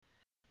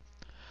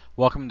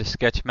Welcome to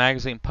Sketch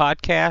Magazine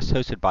Podcast,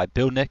 hosted by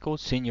Bill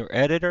Nichols, Senior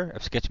Editor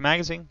of Sketch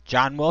Magazine,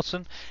 John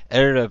Wilson,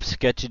 Editor of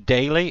Sketch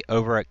Daily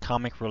over at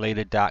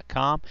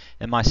ComicRelated.com,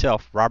 and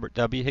myself, Robert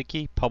W.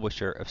 Hickey,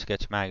 Publisher of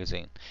Sketch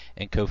Magazine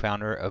and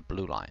co-founder of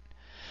Blue Line.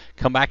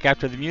 Come back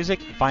after the music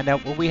and find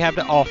out what we have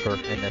to offer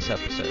in this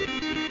episode.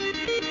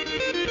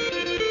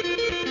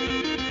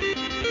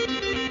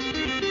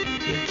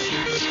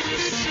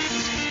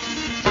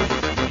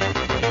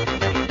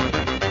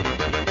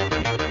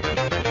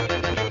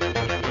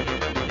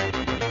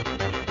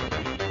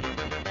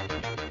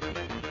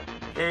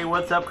 Hey,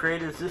 what's up,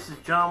 creators? This is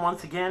John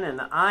once again,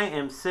 and I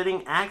am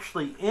sitting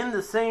actually in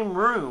the same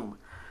room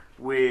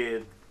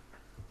with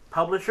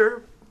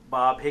publisher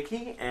Bob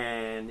Hickey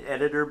and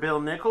editor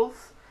Bill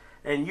Nichols,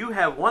 and you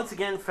have once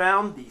again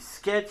found the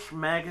Sketch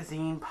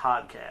Magazine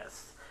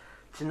Podcast.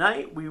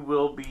 Tonight we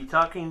will be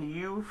talking to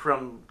you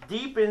from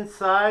deep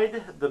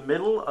inside the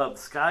middle of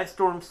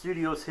Skystorm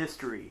Studios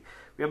history.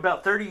 We have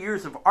about 30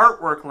 years of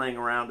artwork laying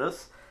around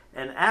us,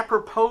 and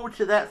apropos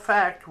to that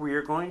fact, we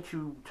are going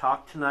to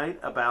talk tonight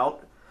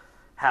about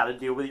how to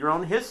deal with your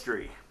own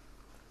history.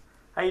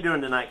 How you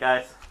doing tonight,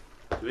 guys?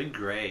 Doing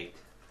great.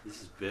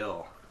 This is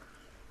Bill.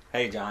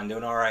 Hey, John.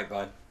 Doing all right,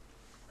 bud.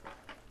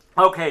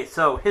 Okay,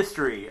 so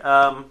history.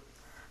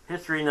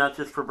 History not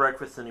just for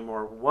breakfast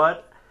anymore.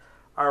 What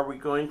are we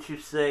going to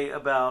say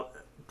about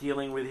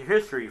dealing with your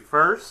history?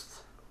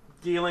 First,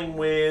 dealing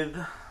with,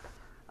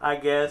 I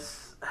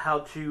guess,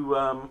 how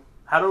to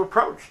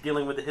approach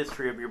dealing with the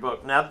history of your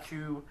book. Now that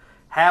you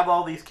have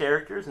all these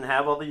characters and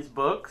have all these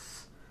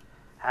books,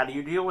 how do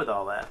you deal with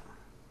all that?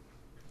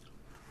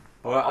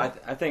 Well,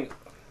 I think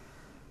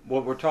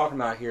what we're talking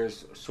about here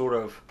is sort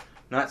of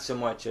not so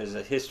much as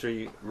a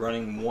history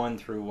running one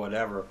through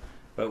whatever,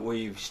 but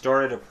we've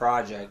started a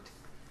project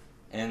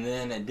and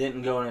then it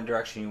didn't go in the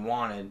direction you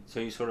wanted, so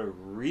you sort of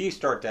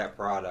restart that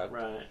product.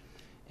 Right.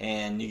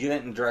 And you get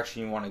it in the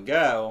direction you want to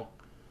go.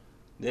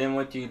 Then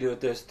what do you do with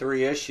those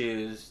 3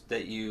 issues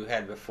that you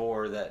had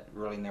before that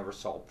really never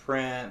saw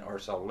print or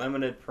saw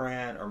limited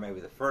print, or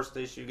maybe the first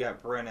issue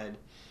got printed?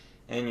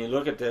 And you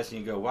look at this and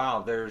you go,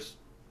 wow, there's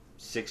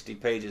 60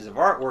 pages of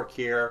artwork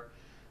here,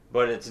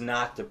 but it's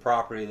not the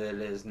property that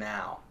it is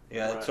now.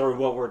 Yeah, that's sort of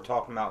what we're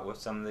talking about with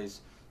some of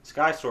these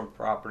Skystorm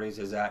properties,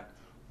 is that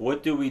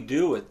what do we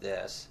do with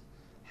this?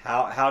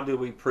 How do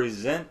we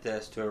present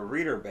this to a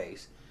reader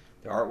base?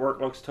 The artwork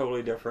looks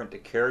totally different. The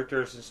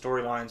characters and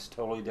storylines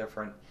totally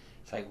different.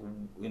 It's like,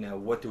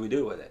 what do we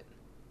do with it?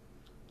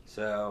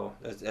 So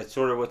that's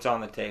sort of what's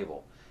on the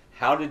table.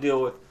 How to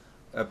deal with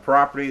a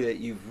property that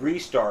you've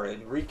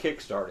restarted,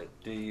 re-kickstarted.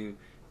 Do you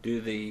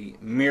do the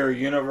mirror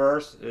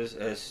universe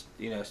as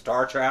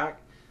Star Trek?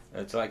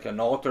 It's like an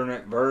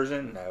alternate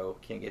version. No,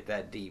 can't get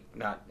that deep.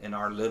 Not in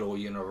our little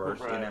universe,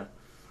 right.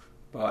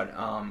 But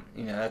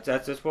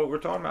that's just what we're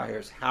talking about here.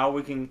 Is how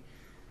we can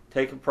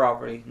take a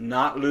property,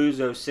 not lose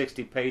those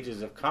 60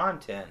 pages of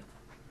content,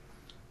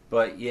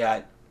 but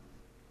yet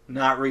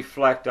not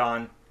reflect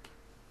on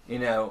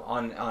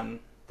on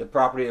the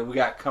property that we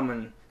got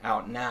coming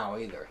out now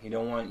either. You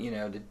don't want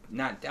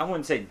I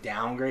wouldn't say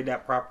downgrade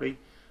that property,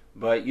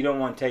 but you don't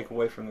want to take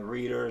away from the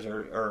readers.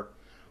 Or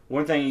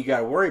one thing you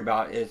got to worry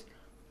about is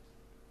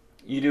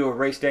you do a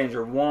Race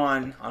Danger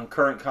 1 on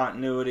current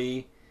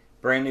continuity,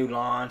 brand new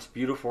launch,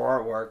 beautiful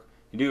artwork.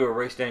 You do a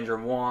Race Danger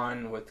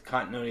 1 with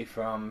continuity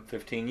from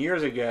 15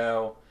 years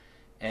ago,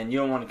 and you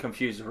don't want to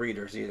confuse the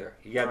readers either.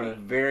 You got to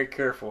be very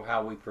careful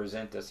how we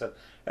present this. So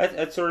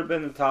that's sort of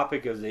been the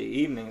topic of the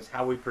evening, is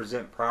how we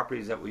present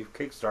properties that we've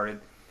kickstarted.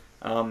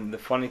 The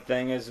funny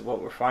thing is,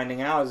 what we're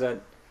finding out is that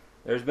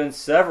there's been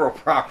several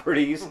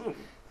properties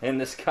in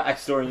the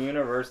Skystorm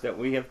universe that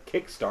we have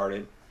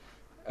kickstarted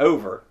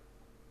over,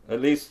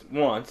 at least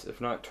once, if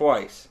not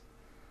twice.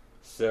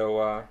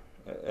 So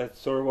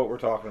that's sort of what we're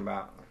talking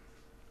about.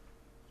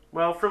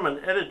 Well, from an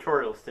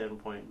editorial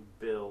standpoint,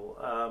 Bill,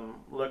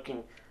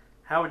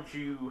 how would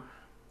you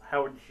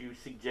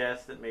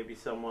suggest that maybe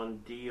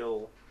someone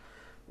deal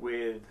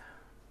with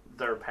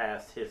their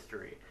past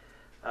history?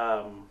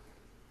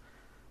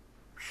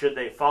 Should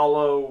they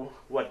follow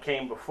what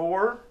came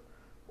before,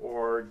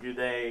 or do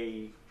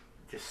they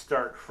just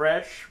start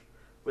fresh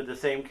with the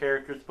same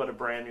characters but a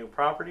brand new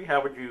property?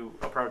 How would you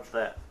approach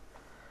that?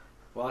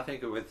 Well, I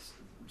think with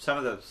some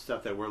of the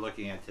stuff that we're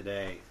looking at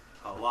today,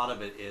 a lot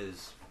of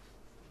it's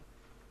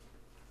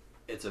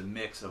a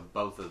mix of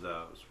both of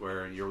those,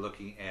 where you're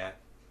looking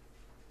at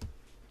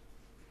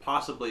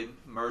possibly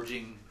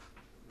merging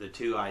the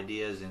two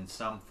ideas in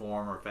some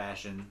form or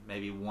fashion.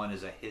 Maybe one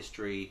is a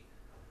history,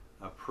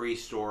 a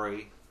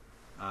pre-story.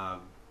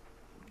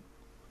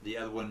 The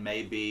other one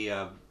may be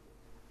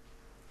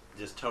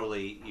just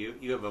totally,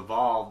 you have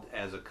evolved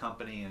as a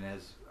company and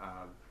as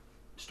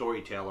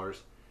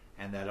storytellers,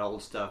 and that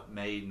old stuff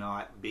may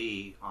not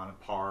be on a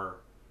par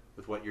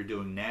with what you're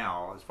doing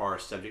now as far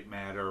as subject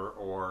matter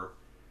or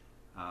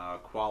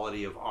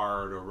quality of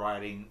art or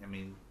writing. I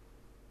mean,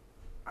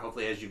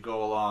 hopefully as you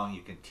go along,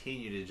 you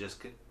continue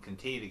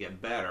to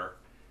get better.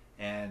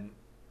 And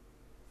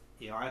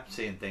I'm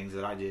seeing things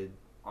that I did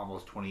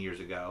almost 20 years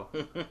ago.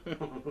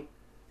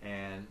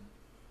 And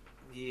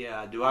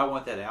yeah, do I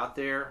want that out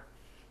there?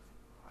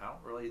 I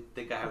don't really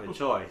think I have a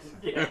choice.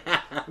 Yeah,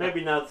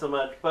 maybe not so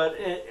much, but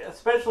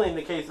especially in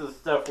the case of the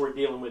stuff we're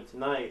dealing with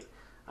tonight.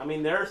 I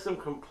mean, there are some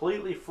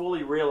completely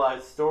fully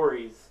realized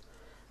stories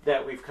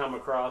that we've come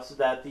across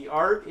that the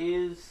art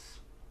is,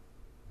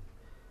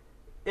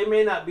 it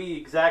may not be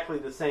exactly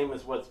the same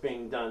as what's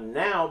being done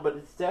now, but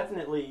it's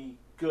definitely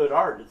good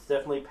art. It's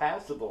definitely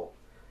passable.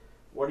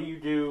 What do you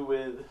do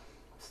with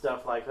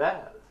stuff like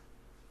that?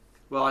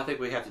 Well, I think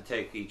we have to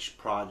take each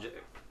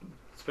project,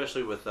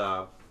 especially with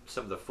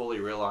some of the fully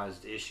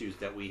realized issues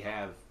that we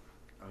have.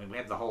 I mean, we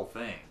have the whole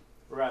thing.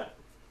 Right.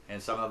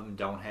 And some of them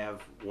don't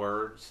have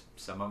words.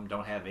 Some of them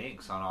don't have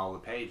inks on all the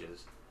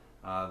pages.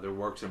 They're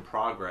works in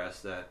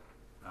progress that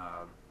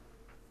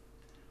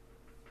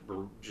we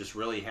just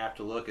really have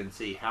to look and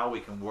see how we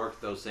can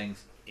work those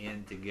things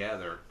in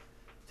together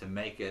to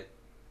make it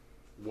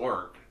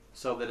work,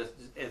 so that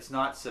it's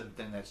not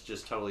something that's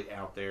just totally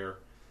out there,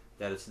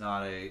 that it's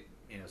not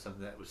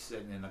something that was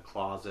sitting in a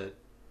closet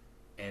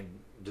and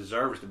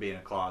deserves to be in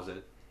a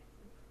closet.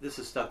 This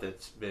is stuff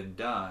that's been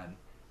done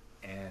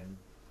and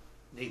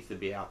needs to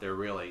be out there,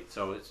 really.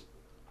 So it's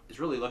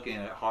really looking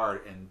at it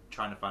hard and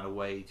trying to find a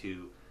way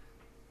to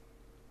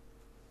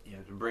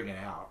to bring it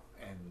out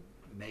and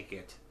make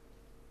it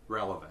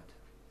relevant.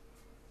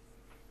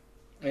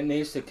 It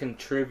needs to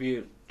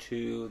contribute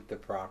to the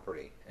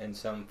property in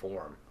some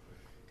form.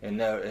 And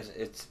no,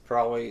 it's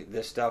probably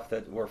this stuff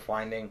that we're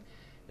finding.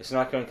 It's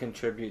not going to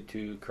contribute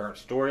to current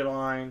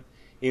storyline,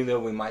 even though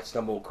we might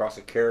stumble across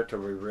a character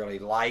we really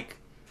like,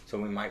 so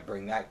we might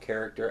bring that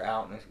character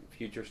out in a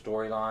future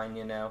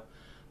storyline,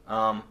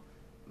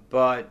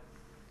 but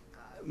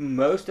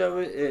most of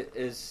it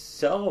is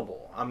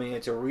sellable. I mean,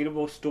 it's a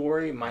readable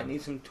story. Might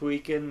need some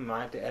tweaking,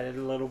 might have to edit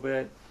a little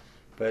bit,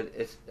 but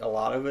it's a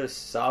lot of it is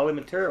solid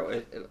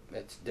material.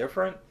 It's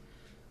different.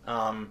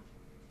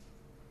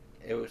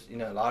 It was,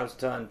 a lot was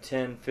done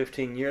 10,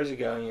 15 years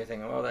ago, and you're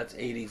thinking, well, that's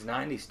 80s,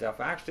 90s stuff.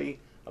 Actually,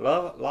 a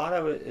lot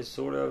of it is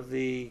sort of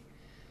the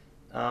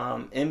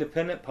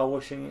independent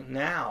publishing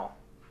now.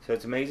 So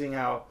it's amazing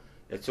how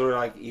it sort of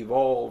like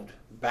evolved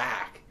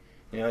back.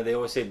 They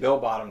always say bell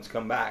bottoms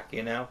come back,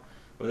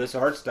 With this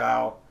art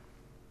style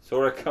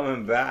sort of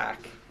coming back.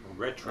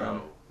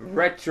 Retro.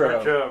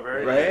 Retro,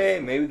 very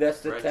nice. Maybe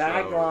that's the Retro.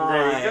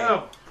 tagline. There you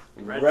go.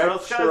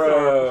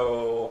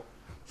 Retro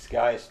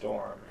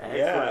Skystorm. Excellent.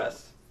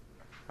 Yes.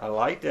 I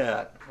like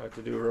that. I like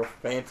to do a real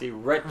fancy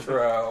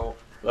retro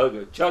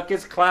logo. Chuck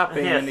is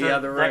clapping in the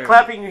other room. That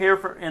clapping you hear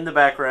in the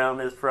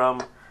background is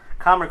from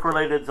Comic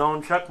Related's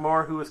own Chuck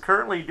Moore, who is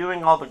currently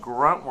doing all the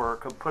grunt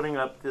work of putting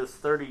up this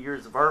 30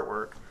 years of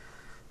artwork.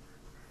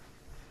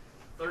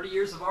 30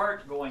 years of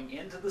art going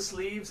into the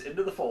sleeves,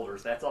 into the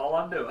folders. That's all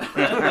I'm doing.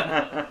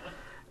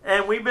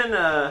 And we've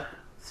been,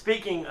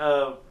 speaking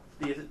of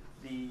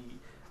the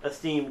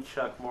esteemed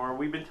Chuck Moore,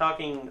 we've been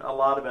talking a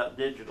lot about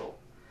digital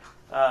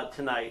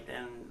tonight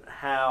and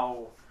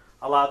how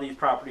a lot of these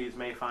properties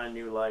may find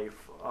new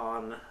life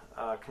on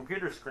a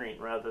computer screen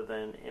rather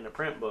than in a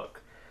print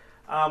book.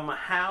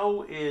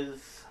 How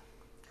is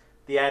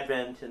the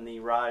advent and the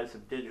rise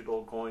of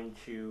digital going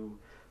to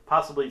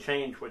possibly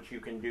change what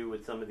you can do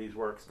with some of these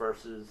works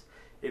versus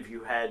if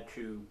you had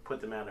to put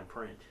them out in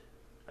print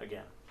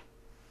again?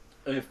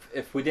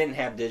 If we didn't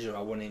have digital,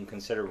 I wouldn't even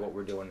consider what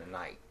we're doing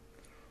tonight.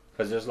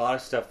 Because there's a lot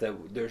of stuff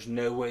that there's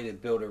no way to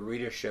build a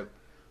readership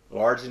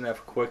large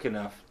enough, quick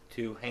enough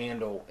to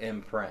handle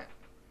in print.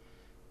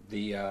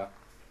 The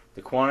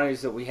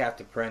quantities that we have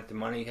to print, the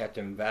money you have to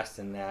invest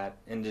in that,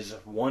 and there's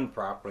just one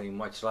property,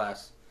 much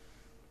less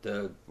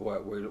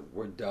what we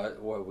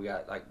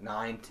got like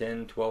 9,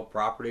 10, 12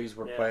 properties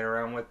we're playing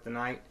around with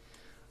tonight.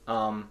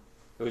 It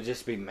would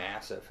just be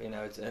massive.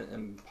 It's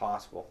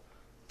impossible.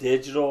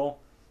 Digital,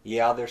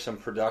 there's some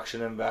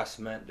production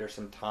investment, there's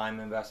some time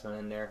investment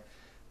in there,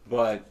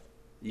 but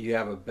you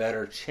have a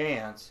better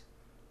chance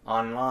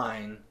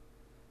online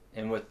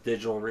and with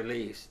digital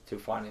release to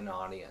find an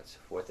audience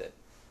with it.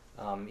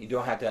 You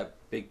don't have to have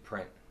big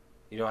print.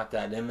 You don't have to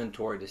have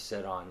inventory to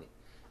sit on. You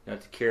don't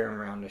have to carry them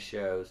around the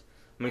shows.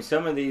 I mean,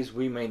 some of these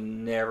we may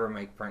never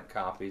make print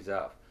copies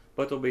of,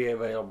 but they'll be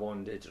available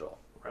in digital.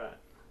 Right.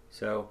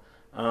 So,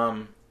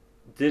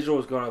 digital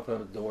is going to open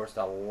up doors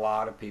to a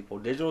lot of people.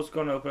 Digital is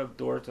going to open up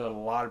doors to a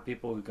lot of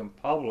people who can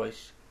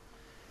publish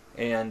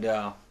and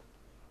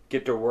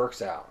get their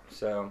works out.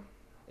 So,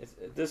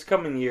 this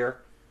coming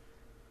year,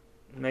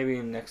 maybe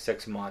in the next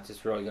 6 months,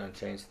 it's really going to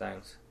change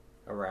things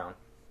around.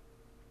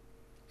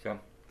 So,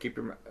 keep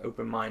your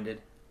open-minded.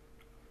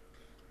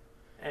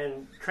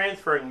 And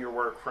transferring your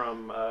work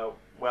from,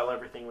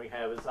 everything we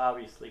have is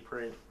obviously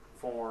print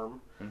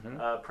form,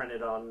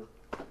 printed on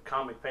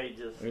comic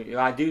pages.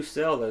 I do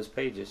sell those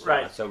pages,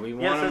 right? So we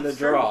want them to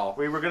true. draw.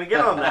 We were going to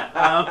get on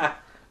that.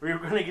 We were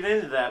going to get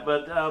into that,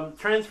 but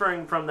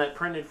transferring from that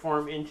printed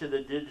form into the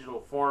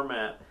digital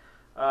format,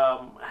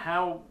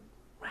 how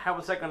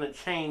is that going to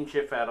change,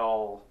 if at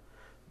all,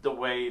 the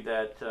way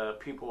that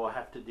people will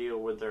have to deal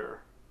with their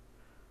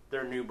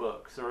new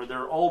books or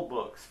their old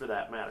books, for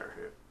that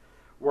matter,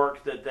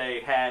 work that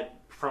they had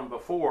from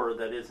before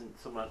that isn't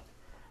so much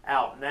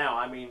out now.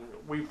 I mean,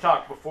 we've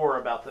talked before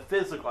about the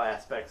physical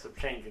aspects of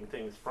changing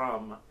things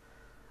from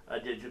a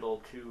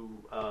digital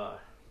to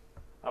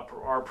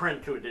or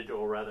print to a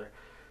digital, rather.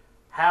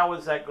 How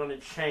is that going to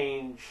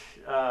change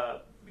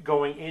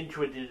going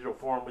into a digital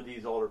form with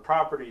these older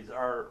properties?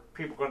 Are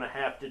people going to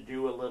have to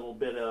do a little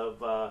bit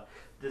of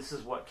this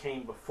is what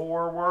came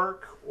before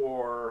work,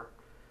 or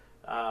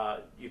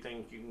you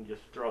think you can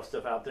just throw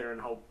stuff out there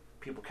and hope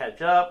people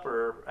catch up,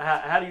 or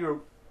how do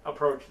you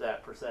approach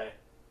that per se?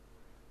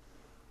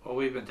 Well,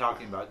 we've been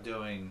talking about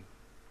doing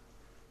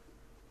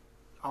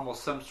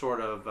almost some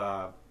sort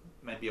of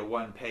maybe a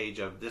one page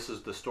of this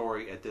is the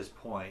story at this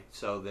point,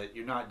 so that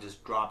you're not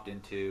just dropped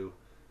into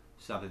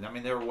something. I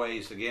mean, there are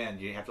ways, again,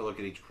 you have to look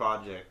at each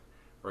project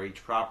or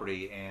each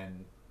property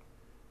and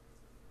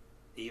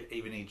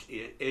even each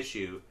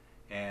issue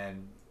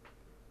and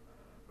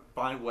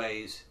find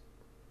ways,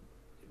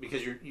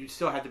 because you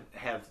still have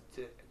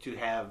to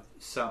have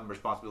some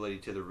responsibility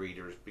to the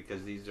readers,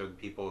 because these are the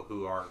people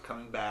who are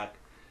coming back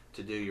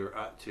to do your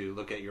to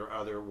look at your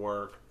other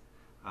work,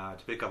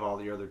 to pick up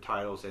all your other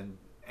titles, and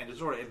to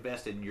sort of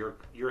invest in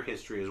your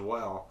history as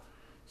well.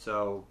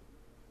 So,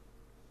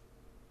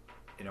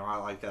 I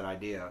like that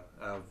idea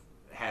of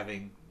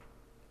having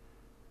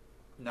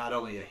not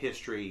only a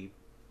history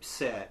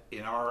set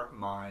in our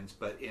minds,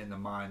 but in the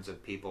minds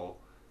of people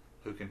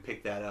who can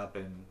pick that up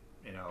and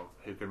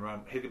who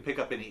can pick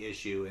up any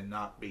issue and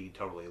not be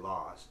totally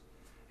lost,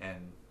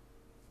 and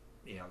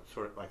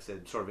sort of, like I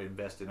said, sort of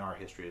invest in our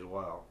history as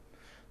well.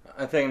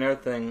 I think another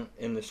thing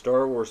in the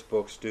Star Wars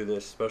books do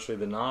this, especially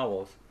the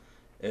novels,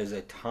 is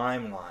a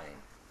timeline,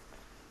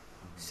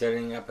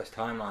 setting up a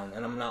timeline.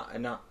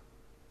 And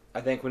I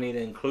think we need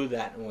to include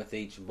that with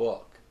each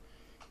book.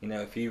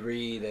 If you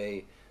read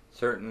a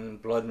certain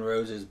Blood and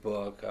Roses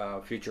book,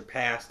 Future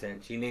Past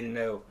Tense, you need to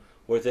know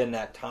within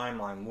that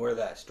timeline where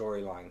that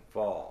storyline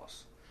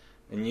falls.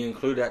 And you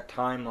include that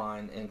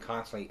timeline and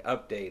constantly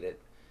update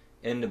it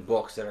in the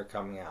books that are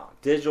coming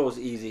out. Digital is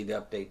easy to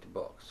update the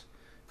books.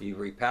 You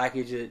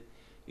repackage it,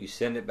 you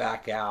send it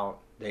back out,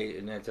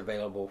 and it's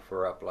available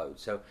for upload.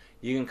 So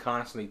you can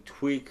constantly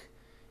tweak,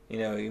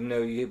 even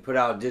though you put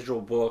out a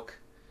digital book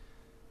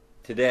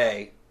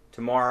today,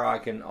 tomorrow I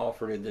can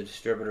offer to the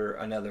distributor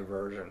another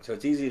version. So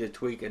it's easy to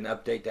tweak and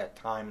update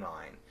that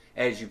timeline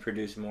as you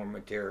produce more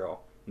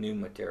material, new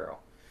material.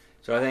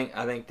 So I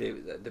think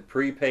the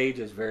pre-page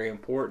is very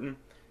important.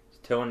 It's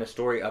telling the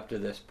story up to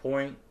this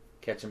point,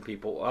 catching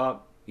people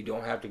up. You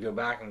don't have to go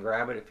back and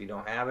grab it if you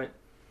don't have it,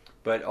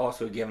 but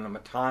also giving them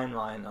a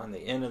timeline on the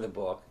end of the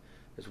book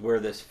is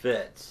where this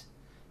fits.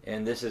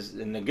 And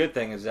the good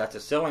thing is that's a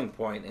selling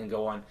point, and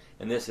go on,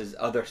 and this is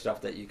other stuff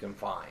that you can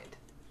find.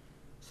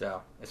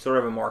 So it's sort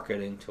of a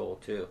marketing tool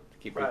too to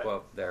keep people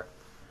up there.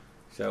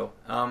 So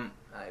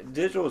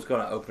digital is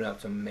going to open up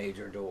some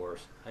major doors,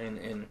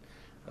 and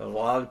a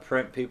lot of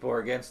print people are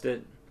against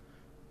it,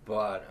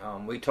 but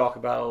we talk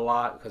about it a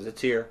lot because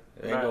it's here.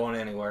 It ain't going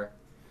anywhere.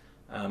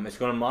 It's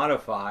going to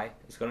modify.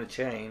 It's going to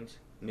change.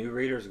 New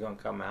readers are going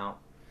to come out,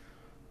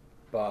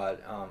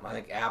 but I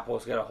think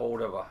Apple's got a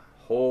hold of a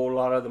whole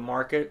lot of the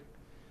market,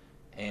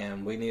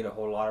 and we need a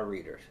whole lot of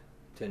readers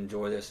to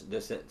enjoy this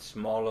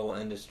small little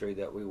industry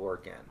that we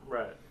work in.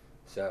 Right.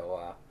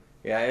 So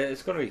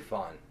it's going to be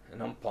fun,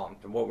 and I'm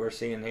pumped. And what we're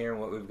seeing here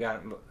and what we've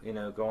got,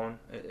 going,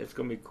 it's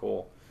going to be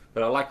cool.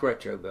 But I like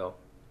retro, Bill.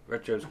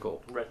 Retro's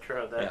cool.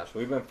 Retro. Yes,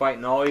 we've been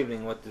fighting all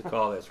evening what to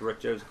call this.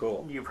 Retro's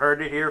cool. You've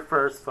heard it here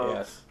first,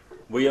 folks. Yes,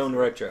 we own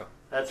retro.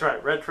 That's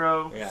right,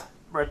 retro. Yeah.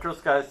 Retro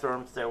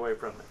Skystorm. Stay away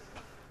from it.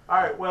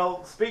 All right.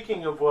 Well,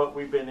 speaking of what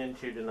we've been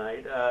into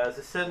tonight, as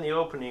I said in the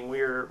opening,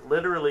 we're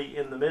literally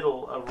in the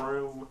middle of a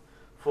room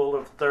full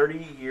of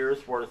 30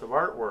 years worth of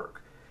artwork.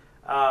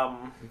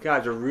 You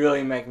guys are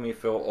really making me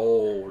feel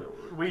old.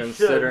 We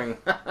considering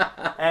should.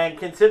 And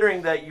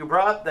considering that you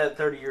brought that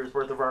 30 years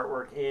worth of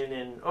artwork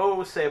in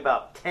say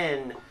about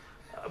 10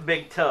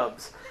 big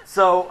tubs.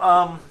 So,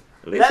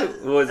 at least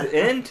it was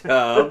in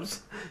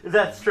tubs.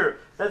 That's true.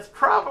 That's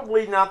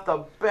probably not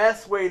the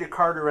best way to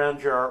cart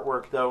around your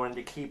artwork, though, and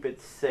to keep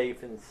it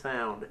safe and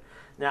sound.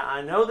 Now,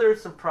 I know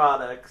there's some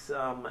products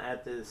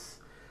at this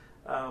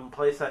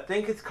place, I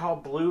think it's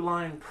called Blue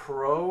Line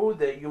Pro,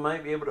 that you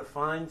might be able to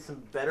find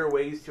some better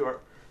ways to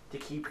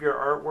keep your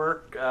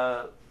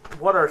artwork.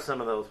 What are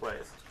some of those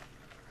ways?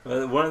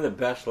 Well, one of the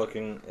best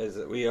looking is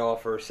that we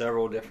offer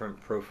several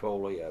different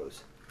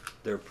portfolios.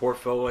 They're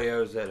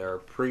portfolios that are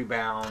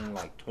pre-bound,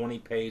 like 20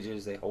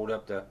 pages. They hold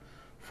up to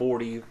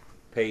 40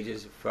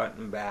 pages front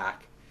and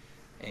back,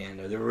 and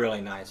they're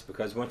really nice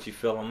because once you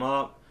fill them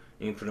up,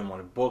 you can put them on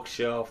a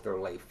bookshelf.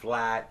 They'll lay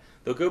flat.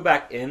 They'll go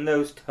back in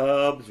those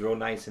tubs, real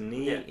nice and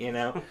neat,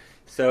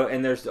 So,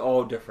 and there's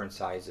all different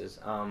sizes.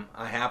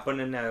 I happen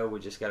to know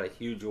we just got a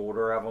huge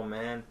order of them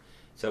in.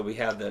 So we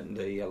have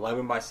the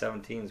 11 by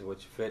 17s,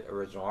 which fit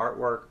original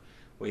artwork.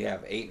 We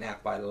have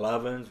 8.5 by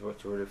 11s,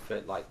 which would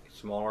fit like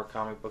smaller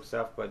comic book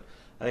stuff. But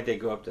I think they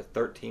go up to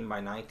 13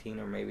 by 19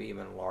 or maybe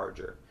even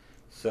larger.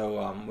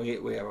 So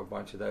we have a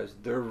bunch of those.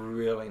 They're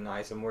really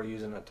nice, and we're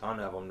using a ton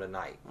of them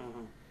tonight.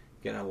 Mm-hmm.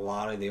 getting a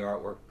lot of the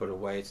artwork put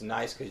away. It's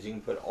nice because you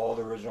can put all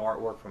the original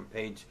artwork from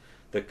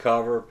the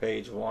cover,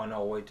 page 1,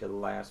 all the way to the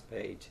last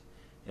page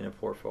in a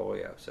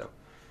portfolio. So,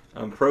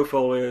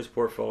 Profolios,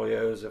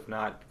 portfolios, if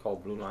not, call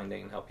Blue Line.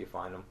 They can help you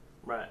find them.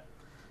 Right.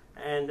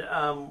 And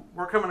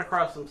we're coming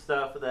across some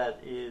stuff that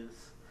is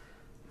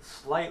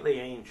slightly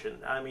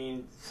ancient. I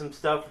mean, some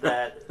stuff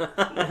that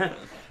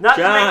not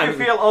John, to make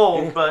you feel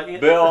old, but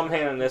Bill, I'm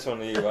handing this one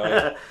to you,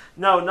 buddy.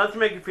 No, not to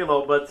make you feel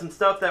old, but some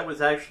stuff that was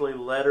actually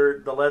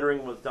lettered. The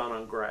lettering was done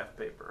on graph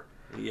paper.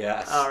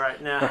 Yes. All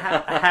right.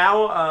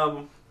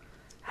 Now,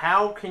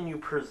 how can you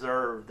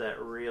preserve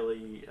that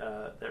really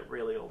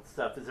old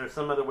stuff? Is there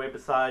some other way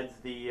besides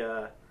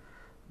the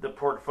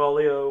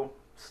portfolio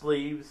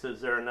sleeves?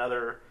 Is there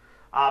another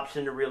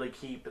option to really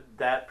keep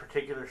that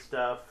particular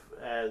stuff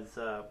as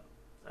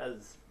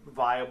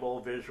viable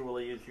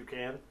visually as you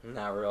can?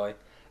 Not really.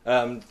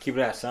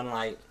 Keeping that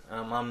sunlight.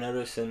 I'm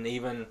noticing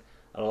even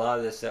a lot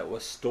of this that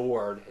was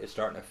stored is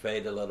starting to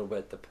fade a little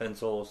bit. The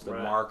pencils, the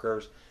Right.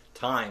 markers,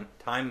 time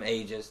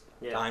ages.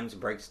 Yeah. Times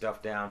break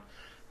stuff down.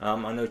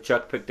 I know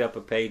Chuck picked up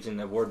a page and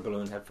the word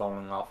balloon had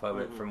fallen off of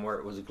it from where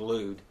it was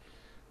glued.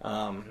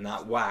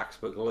 Not wax,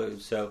 but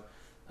glued. So,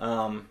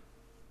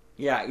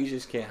 yeah, you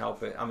just can't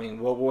help it. I mean,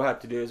 what we'll have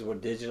to do is we're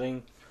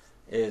digitaling,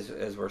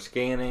 as we're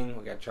scanning.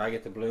 We got to try to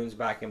get the balloons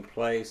back in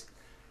place.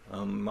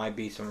 Might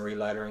be some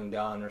relettering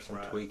done or some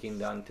Right. tweaking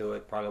done to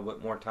it. Probably a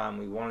bit more time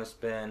we want to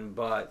spend,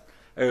 but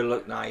it'll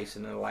look nice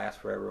and it'll last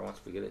forever once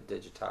we get it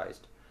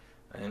digitized.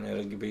 And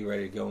it'll be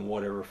ready to go in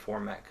whatever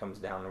format comes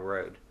down the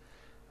road.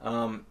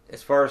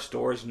 As far as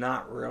storage,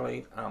 not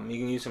really. You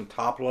can use some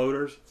top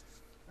loaders.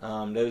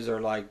 Those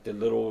are like the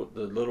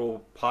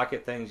little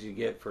pocket things you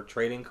get for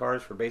trading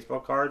cards, for baseball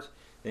cards.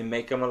 They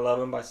make them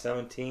 11 by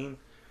 17.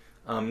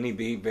 You need to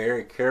be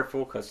very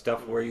careful because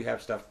stuff where you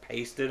have stuff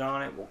pasted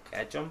on it will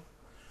catch them.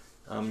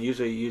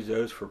 Usually you use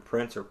those for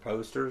prints or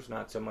posters,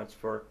 not so much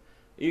for...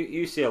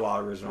 You see a lot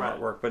of original Right.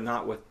 artwork, but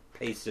not with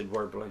pasted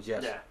word balloons.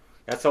 Yes, Yeah.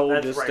 that's how old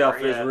That's this right, stuff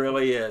right, is. yeah.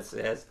 Really is.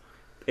 It has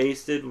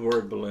pasted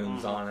word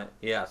balloons Mhm. on it.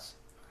 Yes.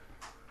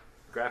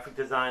 Graphic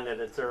design at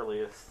its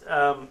earliest.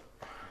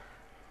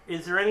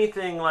 Is there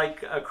anything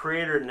like a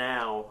creator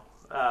now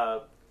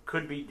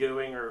could be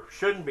doing or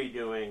shouldn't be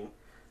doing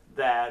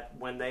that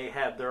when they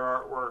have their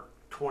artwork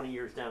 20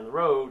 years down the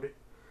road,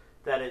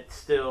 that it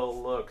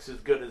still looks as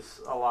good as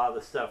a lot of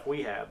the stuff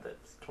we have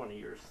that's 20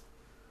 years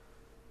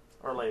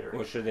or later?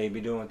 What should they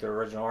be doing with the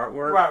original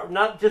artwork? Right,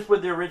 not just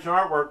with the original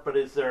artwork, but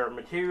is there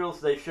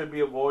materials they should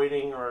be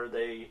avoiding or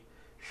they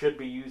should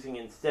be using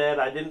instead?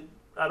 I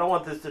don't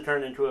want this to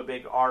turn into a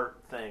big art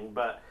thing,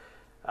 but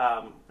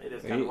it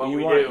is kind of what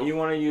we do. You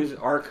want to use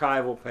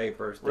archival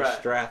papers, the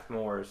Right.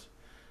 Strathmores.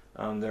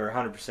 They're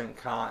 100%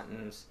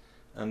 cottons.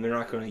 They're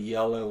not going to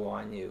yellow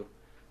on you.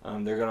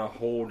 They're going to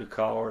hold the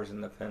colors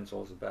and the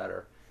pencils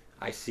better.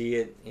 I see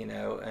it,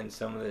 in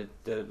some of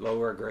the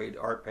lower grade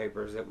art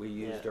papers that we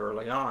used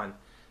early on,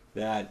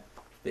 that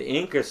the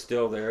ink is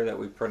still there that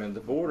we printed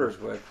the borders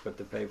with, but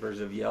the papers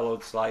have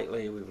yellowed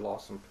slightly. We've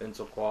lost some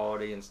pencil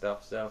quality and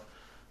stuff. So,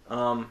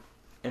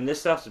 and this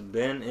stuff's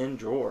been in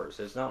drawers.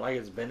 It's not like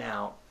it's been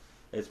out.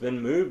 It's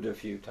been moved a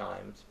few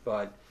times,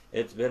 but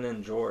it's been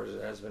in drawers.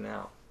 It has been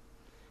out.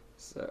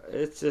 So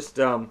it's just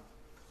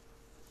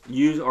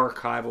use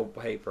archival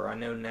paper. I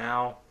know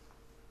now,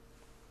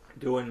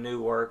 doing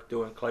new work,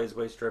 doing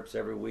Claysway strips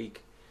every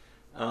week,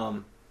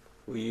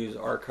 we use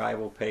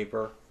archival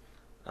paper.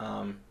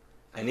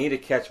 I need to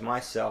catch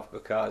myself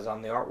because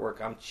on the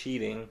artwork I'm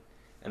cheating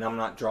and I'm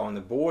not drawing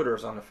the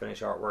borders on the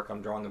finished artwork.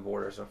 I'm drawing the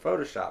borders in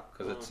Photoshop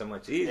because it's so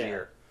much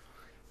easier.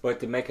 But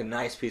to make a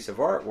nice piece of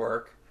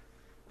artwork,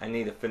 I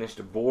need to finish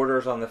the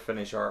borders on the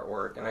finished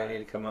artwork, and I need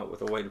to come up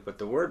with a way to put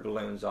the word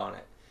balloons on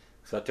it.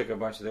 So I took a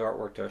bunch of the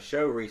artwork to a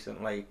show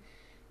recently,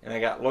 and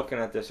I got looking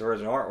at this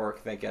original artwork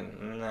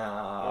thinking,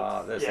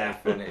 no, this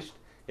ain't finished.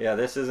 Yeah,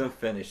 this isn't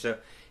finished. So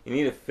you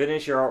need to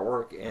finish your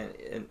artwork,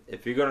 and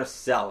if you're going to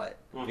sell it,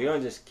 if you're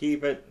going to just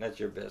keep it, that's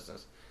your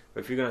business.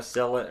 But if you're going to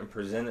sell it and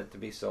present it to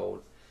be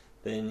sold,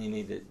 then you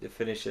need to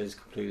finish it as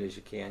complete as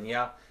you can.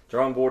 Yeah,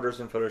 drawing borders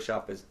in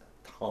Photoshop is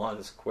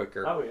tons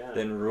quicker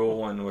than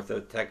ruling with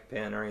a tech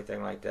pen or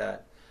anything like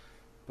that.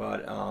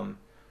 But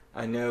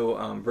I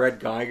know Brett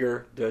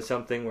Geiger does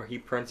something where he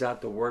prints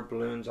out the word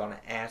balloons on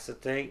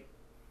acetate,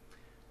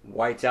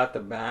 whites out the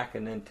back,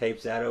 and then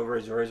tapes that over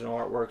his original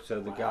artwork.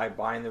 So the guy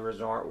buying the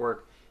original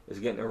artwork is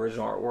getting the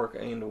original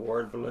artwork and the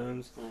word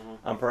balloons.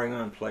 I'm probably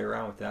going to play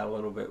around with that a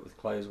little bit with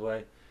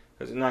Claysway.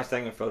 Because the nice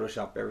thing in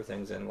Photoshop,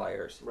 everything's in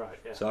layers. Right,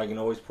 yeah. So I can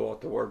always pull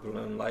out the word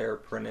balloon layer,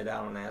 print it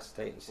out on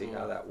acetate, and see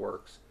how that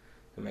works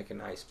to make a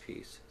nice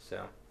piece.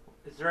 So,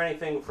 is there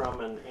anything from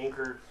an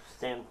inker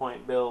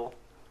standpoint, Bill,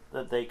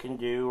 that they can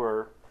do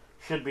or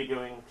should be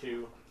doing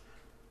to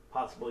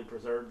possibly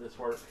preserve this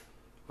work?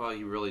 Well,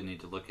 you really need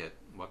to look at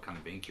what kind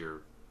of ink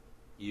you're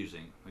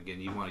using.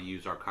 Again, you want to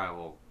use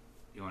archival.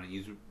 You want to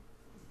use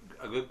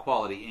a good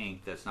quality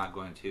ink that's not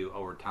going to,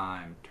 over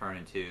time, turn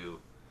into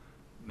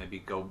maybe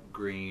go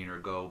green or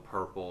go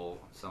purple.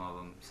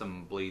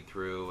 Some bleed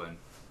through and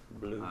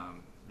blue.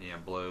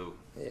 blue.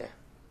 Yeah.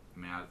 I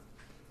mean,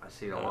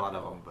 see a lot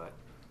of them, but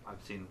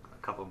I've seen a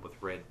couple with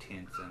red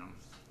tints in them.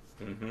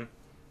 Mm-hmm.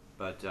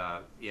 But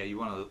yeah, you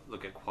want to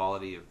look at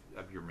quality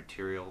of your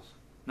materials,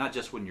 not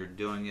just when you're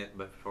doing it,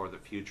 but for the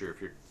future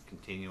if you're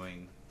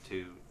continuing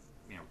to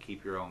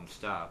keep your own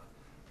stuff.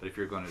 But if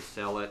you're going to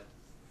sell it,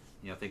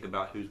 think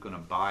about who's going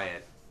to buy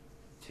it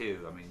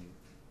too. I mean,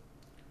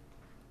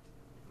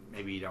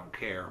 maybe you don't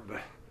care,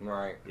 but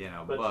Right. But you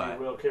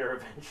will care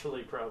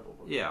eventually,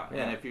 probably. Yeah,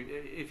 and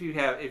if you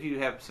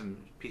have some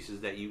pieces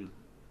that you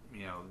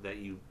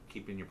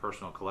keep in your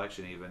personal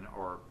collection, even,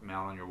 or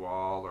mount on your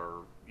wall,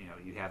 or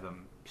you have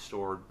them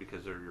stored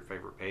because they're your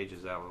favorite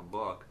pages out of a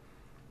book,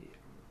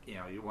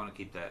 you want to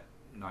keep that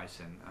nice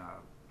and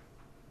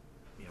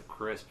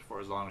crisp for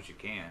as long as you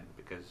can,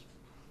 because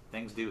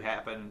things do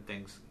happen.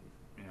 Things,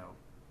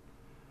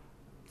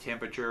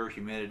 temperature,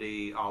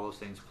 humidity, all those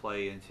things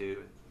play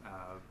into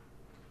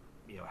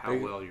how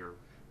well you're.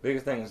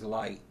 Biggest thing is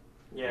light.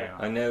 Yeah.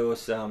 I know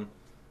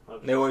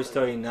they always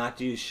tell you not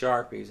to use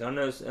Sharpies. I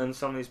know on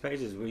some of these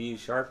pages we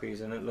use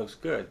Sharpies and it looks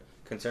good,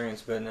 considering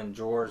it's been in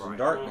drawers and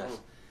darkness.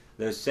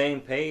 Mm-hmm. Those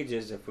same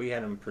pages, if we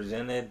had them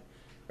presented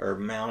or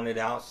mounted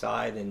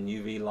outside in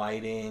UV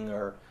lighting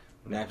or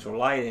natural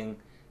lighting,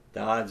 the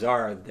odds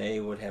are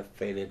they would have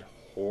faded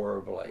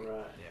horribly.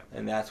 Right. Yeah.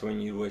 And that's when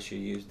you wish you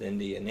used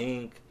Indian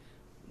ink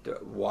to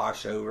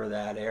wash over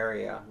that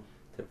area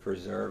to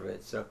preserve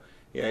it. So,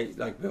 yeah,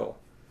 like Bill,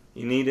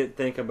 you need to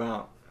think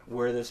about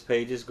where this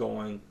page is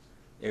going,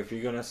 if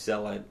you're going to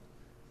sell it,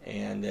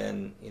 and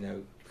then,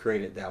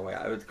 create it that way.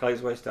 With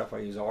Clay's Way stuff, I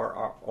use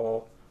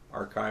all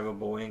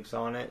archivable inks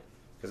on it,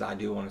 because I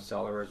do want to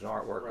sell the original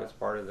artwork as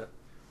part of the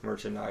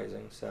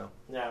merchandising. So.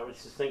 Yeah, I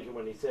was just thinking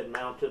when he said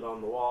mounted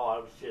on the wall, I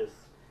was just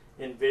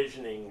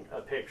envisioning a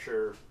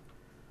picture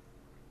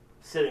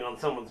sitting on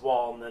someone's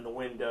wall, and then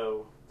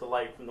the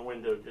light from the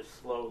window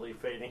just slowly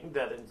fading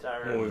that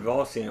entire Well, we've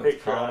all seen it with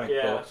picture comic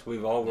out, books.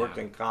 We've all worked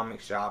in comic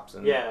shops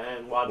and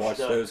and watched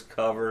those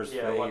covers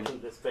fade. watch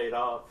them just fade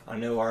off. I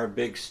know our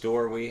big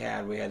store we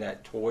had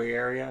that toy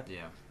area.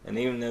 Yeah. And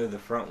even though the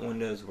front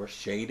windows were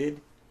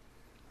shaded,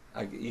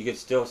 you could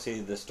still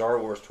see the Star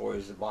Wars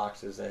toys, the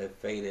boxes that had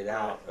faded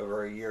out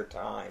over a year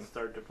time.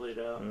 Start to bleed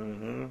out.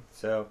 Mm-hmm.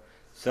 So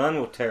sun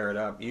will tear it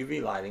up.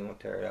 UV lighting will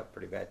tear it up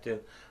pretty bad too.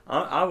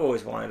 I've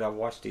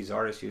watched these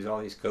artists use all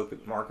these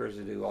Copic markers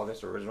to do all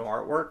this original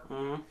artwork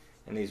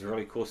and these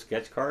really cool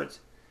sketch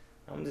cards.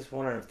 I'm just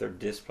wondering if they're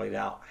displayed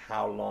out,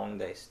 how long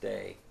they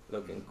stay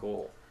looking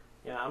cool.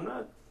 Yeah, I'm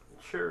not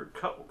sure.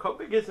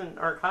 Copic isn't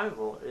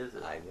archival, is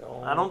it? I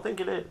don't think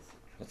it is.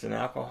 It's an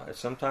alcohol. It's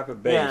some type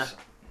of base. Yeah.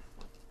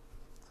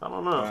 I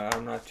don't know.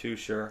 I'm not too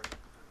sure.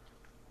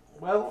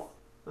 Well,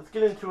 let's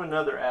get into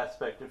another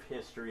aspect of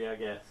history, I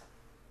guess.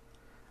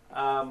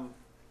 A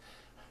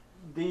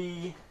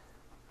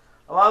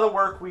lot of the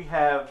work we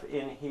have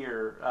in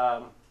here,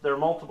 there are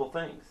multiple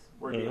things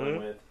we're dealing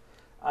with.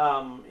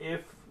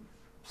 If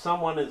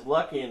someone is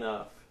lucky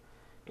enough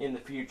in the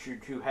future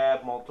to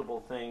have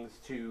multiple things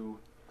to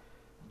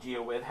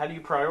deal with, how do you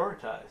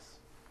prioritize?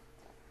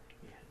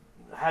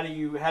 How do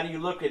you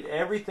look at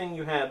everything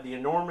you have, the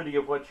enormity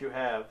of what you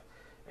have,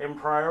 and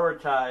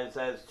prioritize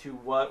as to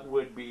what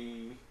would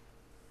be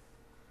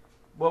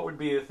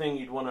the thing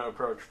you'd want to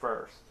approach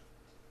first?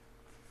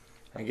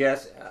 I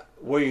guess,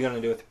 what are you going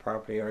to do with the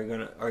property?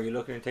 Are you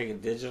looking to take it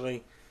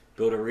digitally,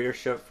 build a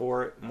readership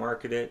for it,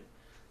 market it,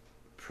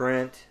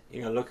 print?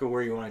 Look at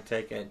where you want to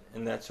take it,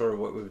 and that's sort of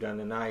what we've done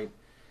tonight.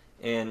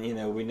 And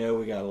we know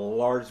we got a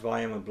large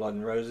volume of Blood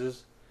and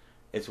Roses.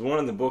 It's one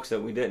of the books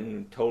that we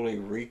didn't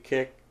totally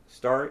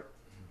start.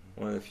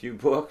 One of the few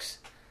books,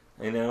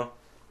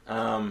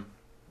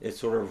 it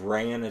sort of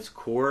ran its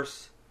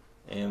course,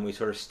 and we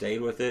sort of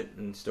stayed with it,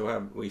 and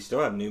we still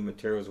have new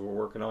materials we're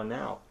working on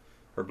now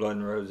for Blood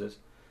and Roses.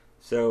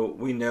 So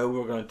we know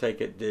we're going to take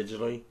it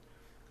digitally.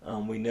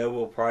 We know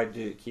we'll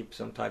probably keep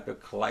some type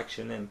of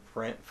collection and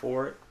print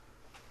for it.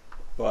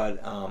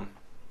 But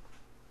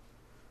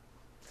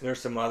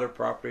there's some other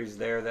properties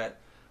there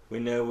that we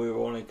know we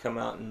will only come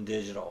out in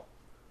digital.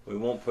 We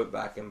won't put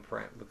back in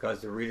print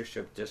because the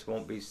readership just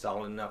won't be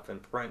solid enough in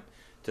print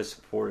to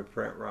support a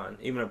print run,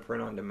 even a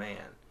print on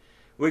demand.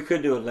 We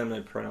could do a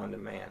limited print on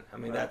demand. I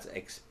mean, that's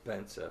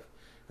expensive.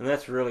 And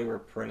that's really where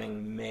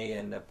printing may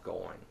end up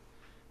going.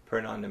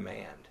 Print on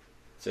demand.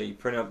 So you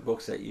print up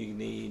books that you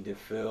need to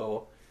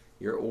fill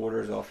your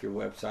orders off your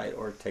website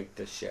or take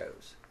to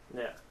shows.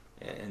 Yeah.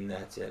 And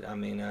that's it. I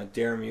mean,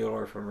 Darren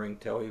Mueller from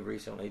Ringtail, he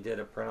recently did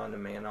a print on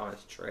demand on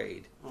his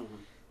trade.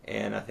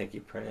 And I think he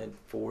printed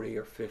 40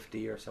 or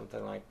 50 or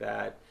something like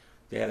that.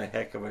 They had a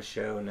heck of a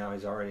show, and now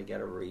he's already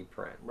got a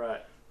reprint. Right.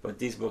 But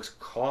these books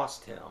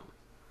cost him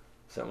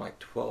something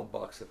like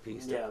 $12 a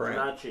piece to print.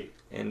 Yeah, not cheap.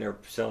 And they're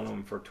selling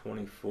them for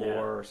 $24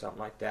 or something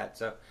like that.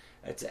 So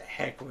it's a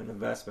heck of an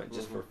investment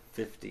just for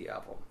 50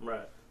 of them.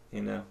 Right.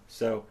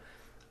 So,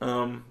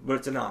 but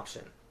it's an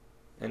option.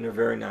 And they're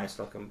very nice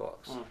looking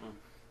books.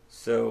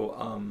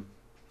 So,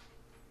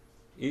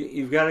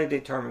 you've got to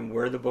determine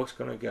where the book's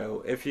going to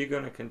go. If you're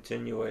going to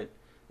continue it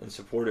and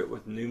support it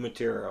with new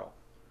material,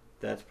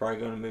 that's probably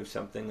going to move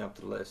something up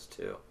the list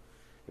too.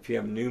 if you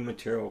have new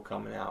material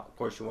coming out, of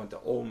course you want the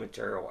old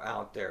material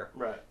out there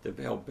Right. to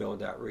help build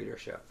that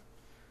readership.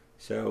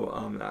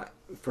 So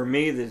for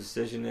me, the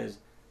decision is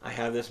I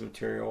have this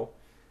material,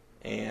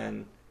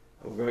 and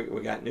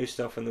we got new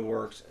stuff in the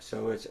works,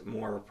 so it's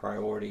more of a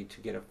priority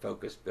to get a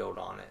focused build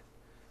on it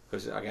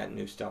because I got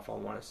new stuff I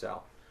want to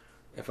sell.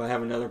 If I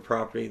have another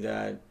property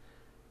that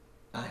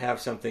I have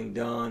something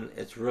done,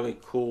 it's really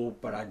cool,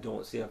 but I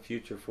don't see a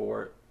future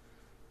for it,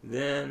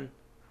 then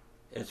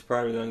it's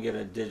probably going to get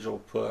a digital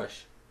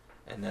push,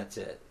 and that's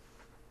it,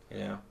 you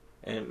know.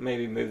 And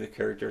maybe move the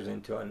characters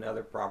into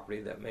another property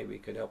that maybe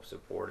could help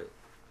support it.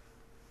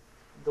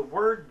 The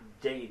word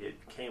dated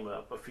came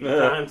up a few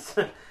times,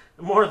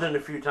 more than a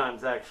few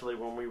times actually,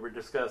 when we were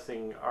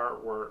discussing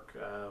artwork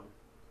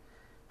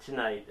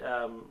tonight.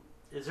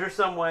 Is there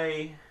some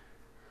way,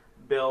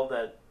 Bill,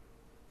 that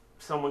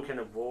someone can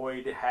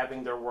avoid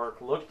having their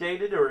work look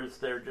dated, or is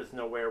there just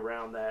no way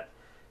around that?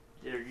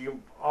 Are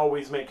you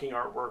always making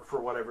artwork for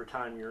whatever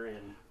time you're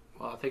in?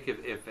 Well, I think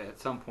if at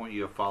some point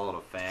you have followed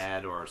a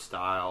fad or a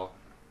style,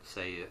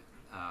 say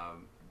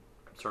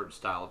certain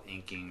style of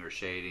inking or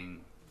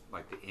shading,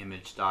 like the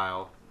image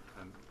style.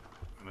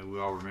 I mean, we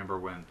all remember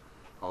when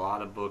a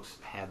lot of books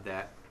had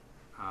that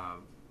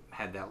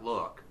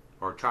look,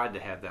 or tried to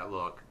have that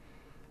look,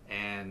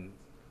 and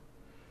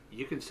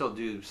you can still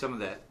do some of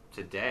that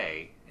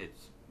today.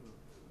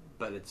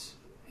 But it's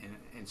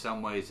in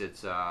some ways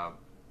it's I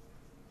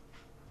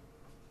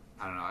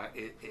don't know.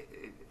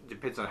 It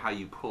depends on how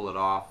you pull it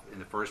off in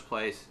the first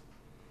place,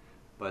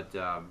 but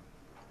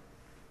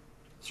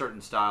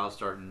certain styles,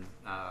 certain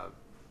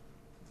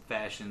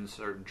fashions,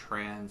 certain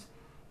trends,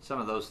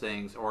 some of those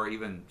things, or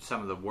even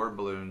some of the word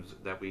balloons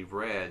that we've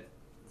read,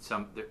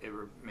 it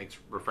makes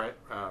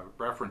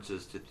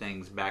references to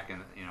things back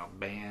in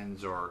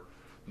bands or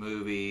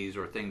movies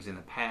or things in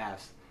the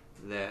past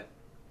that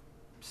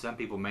some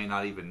people may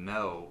not even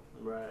know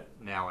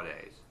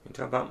nowadays. You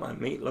talking about my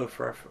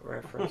Meatloaf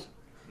reference?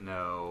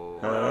 No.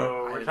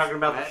 Oh, we're talking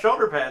about the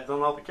shoulder pads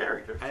on all the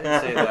characters. I didn't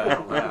say that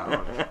out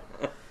loud.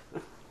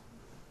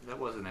 That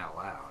wasn't out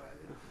loud.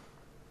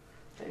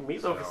 Hey,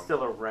 Meatloaf is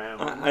still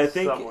around. I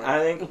think somewhere. I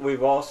think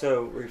we've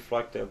also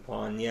reflected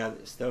upon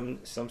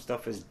some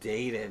stuff is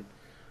dated,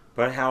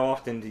 but how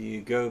often do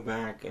you go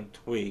back and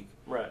tweak?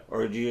 Right.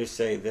 Or do you just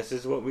say this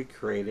is what we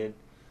created?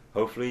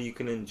 Hopefully you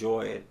can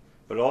enjoy it,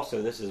 but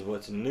also this is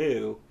what's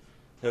new.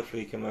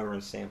 Hopefully you come over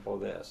and sample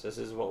this. This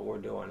is what we're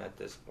doing at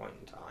this point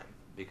in time.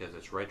 Because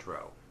it's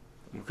retro.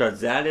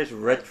 Because that is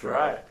retro.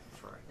 Right.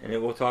 That's right.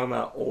 And we'll talk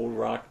about old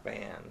rock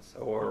bands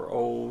or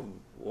old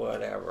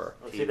whatever.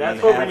 Well, see,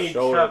 that's what we need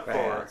Chuck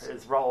pads. for,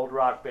 is old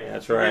rock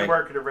bands. That's We right. did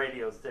work at a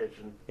radio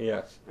station.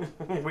 Yes.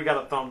 We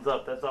got a thumbs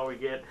up. That's all we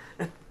get.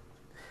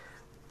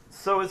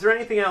 So is there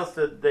anything else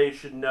that they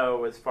should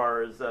know as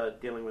far as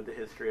dealing with the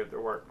history of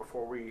their work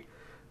before we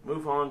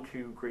move on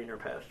to greener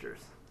pastures?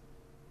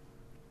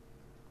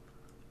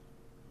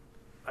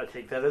 I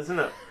take that as a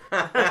no.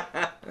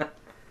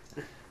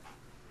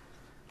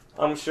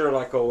 I'm sure,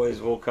 like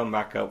always, we'll come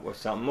back up with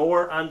something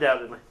more.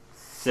 Undoubtedly.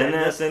 Send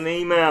us an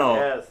email.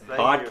 Yes, thank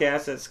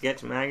podcast at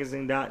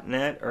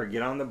sketchmagazine.net or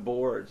get on the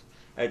boards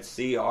at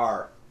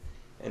CR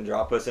and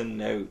drop us a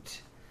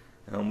note.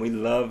 We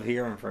love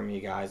hearing from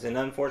you guys. And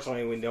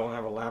unfortunately, we don't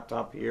have a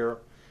laptop here.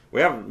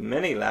 We have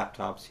many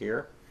laptops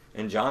here,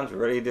 and John's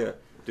ready to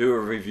do a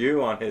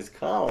review on his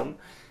column,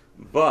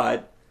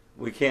 but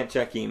we can't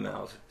check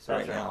emails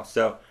right now.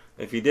 So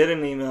if you did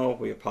an email,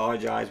 we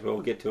apologize.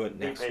 We'll get to it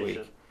next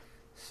week.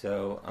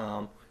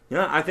 So,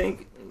 I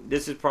think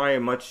this is probably a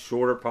much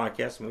shorter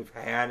podcast than we've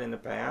had in the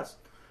past.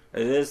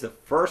 It is the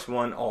first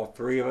one, all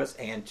three of us,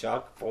 and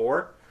Chuck,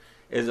 4,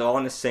 is all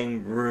in the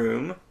same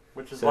room.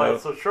 Which is why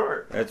it's so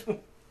short. That's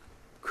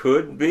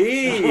could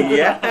be.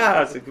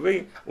 Yes, it could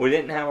be. We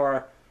didn't have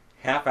our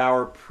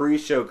half-hour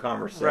pre-show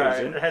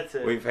conversation. Right, that's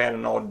it. We've had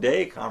an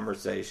all-day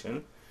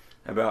conversation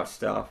about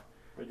stuff.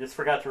 We just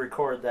forgot to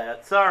record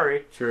that.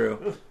 Sorry.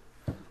 True.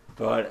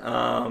 But,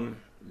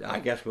 I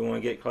guess we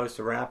want to get close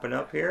to wrapping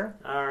up here.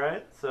 All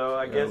right. So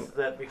I guess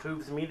that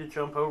behooves me to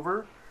jump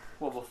over.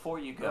 Well, before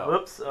you go.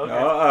 Whoops. Okay.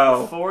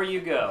 Uh-oh. Before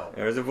you go.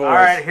 There's a voice. All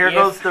right. Here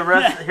goes the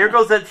rest. Here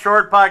goes that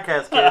short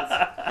podcast,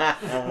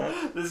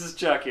 kids. This is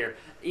Chuck here.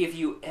 If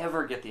you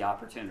ever get the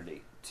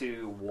opportunity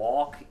to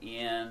walk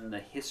in the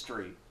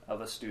history of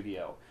a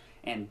studio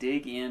and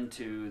dig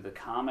into the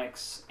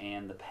comics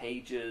and the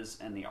pages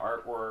and the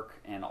artwork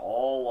and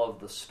all of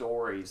the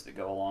stories that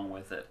go along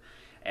with it,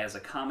 as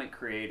a comic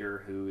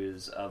creator who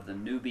is of the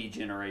newbie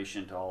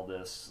generation to all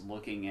this,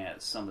 looking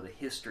at some of the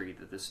history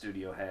that this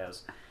studio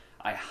has,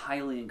 I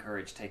highly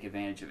encourage take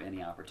advantage of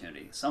any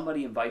opportunity.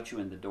 Somebody invites you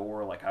in the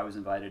door like I was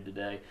invited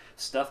today.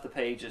 Stuff the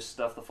pages,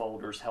 stuff the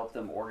folders, help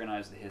them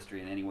organize the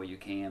history in any way you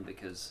can,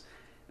 because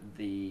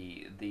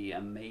the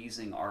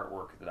amazing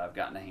artwork that I've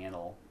gotten to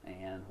handle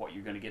and what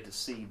you're going to get to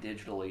see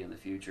digitally in the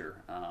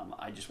future,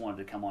 I just wanted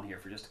to come on here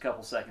for just a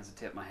couple seconds to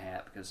tip my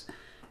hat, because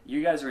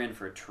you guys are in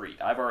for a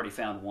treat. I've already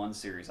found one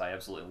series I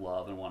absolutely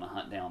love and want to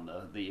hunt down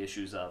the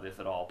issues of, if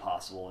at all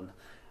possible. And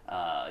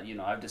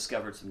I've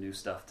discovered some new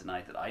stuff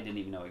tonight that I didn't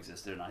even know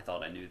existed, and I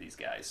thought I knew these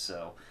guys.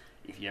 So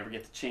if you ever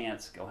get the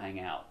chance, go hang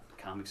out.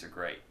 Comics are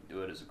great.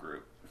 Do it as a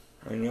group.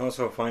 And you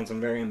also find some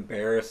very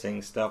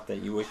embarrassing stuff that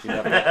you wish you'd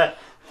have at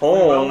home.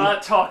 We will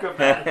not talk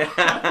about it.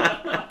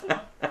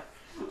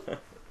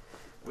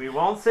 We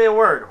won't say a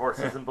word,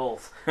 horses and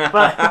bulls.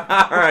 But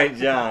all right,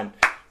 John.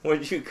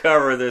 What'd you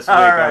cover this week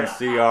right. on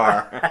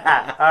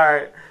CR? All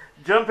right.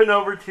 Jumping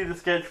over to the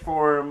sketch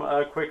forum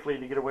quickly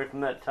to get away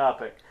from that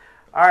topic.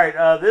 All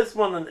right. This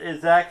one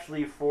is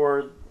actually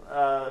for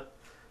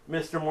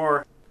Mr.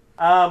 Moore.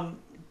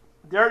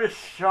 The artist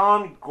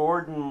Sean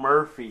Gordon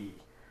Murphy,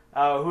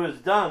 who has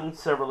done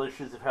several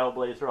issues of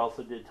Hellblazer,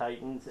 also did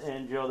Titans,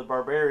 and Joe the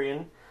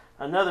Barbarian,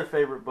 another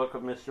favorite book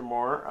of Mr.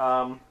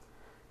 Moore,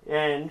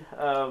 and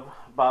of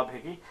Bob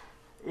Hickey,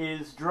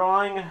 is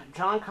drawing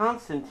John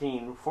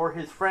Constantine for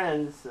his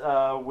friends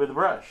with a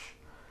brush.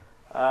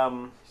 He's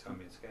going to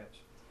be in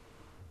sketch.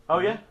 Oh,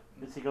 yeah?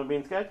 Is he going to be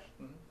in sketch?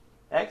 Mhm.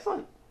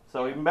 Excellent.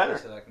 So even better.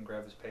 So that I can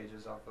grab his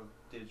pages off of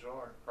digital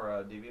art,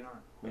 or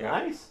DeviantArt. Yeah.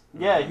 Nice.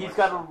 Yeah, he's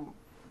got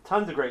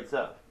tons of great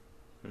stuff.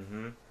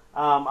 Mm-hmm.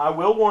 I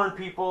will warn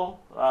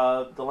people,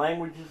 the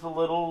language is a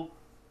little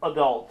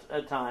adult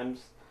at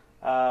times.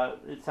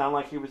 It sounded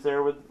like he was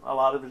there with a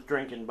lot of his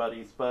drinking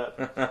buddies, but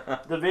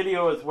the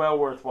video is well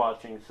worth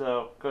watching,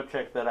 so go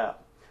check that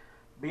out.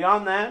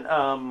 Beyond that,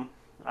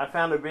 I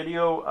found a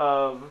video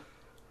of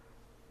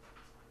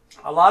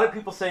a lot of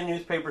people say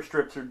newspaper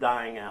strips are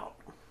dying out.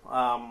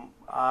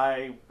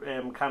 I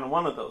am kind of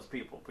one of those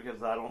people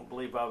because I don't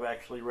believe I've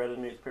actually read a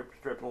newspaper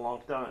strip in a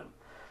long time.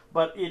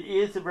 But it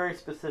is a very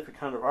specific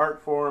kind of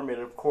art form. It,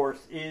 of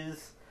course,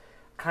 is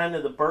kind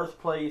of the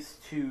birthplace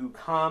to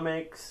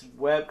comics,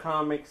 web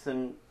comics,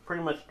 and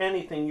pretty much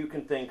anything you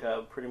can think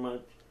of pretty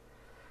much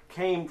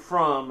came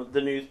from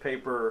the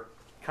newspaper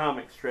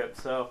comic strip.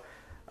 So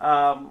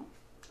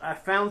I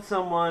found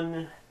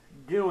someone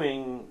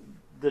doing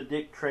the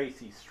Dick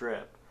Tracy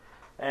strip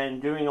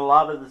and doing a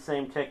lot of the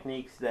same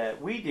techniques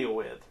that we deal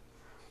with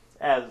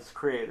as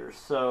creators.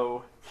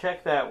 So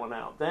check that one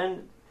out.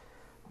 Then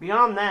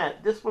beyond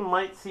that, this one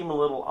might seem a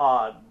little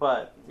odd,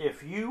 but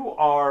if you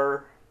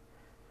are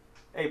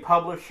a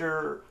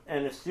publisher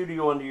and a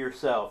studio under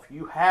yourself,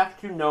 you have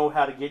to know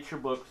how to get your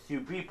books to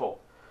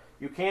people.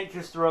 You can't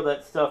just throw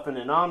that stuff in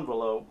an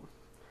envelope.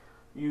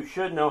 You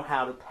should know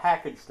how to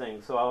package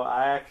things. So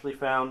I actually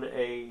found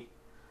a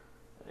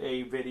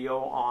video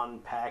on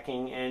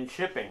packing and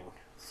shipping.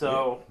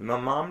 So my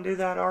mom do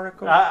that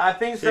article? I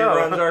think she so. She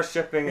runs our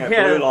shipping at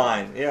Yeah. Blue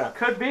Line. Yeah.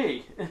 Could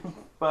be.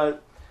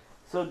 But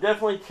so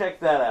definitely check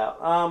that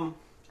out.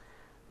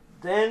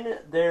 Then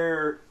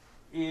there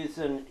is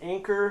an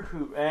inker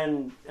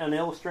and an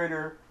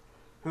illustrator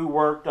who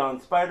worked on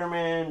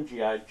Spider-Man,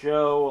 G.I.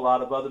 Joe, a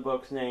lot of other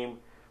books, named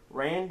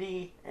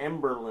Randy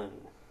Emberlin.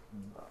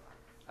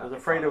 I was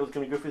afraid I was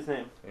going to goof his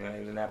name. Yeah,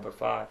 he was in Apple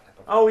 5.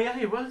 Oh, yeah,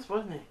 he was,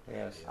 wasn't he?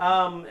 Yes.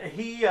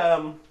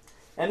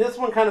 And this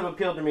one kind of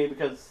appealed to me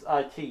because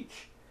I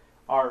teach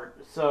art.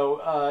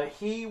 So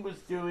he was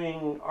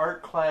doing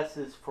art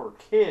classes for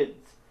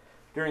kids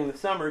during the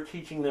summer,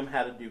 teaching them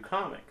how to do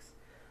comics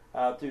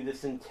through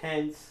this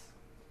intense,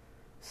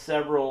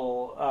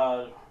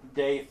 several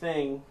day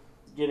thing,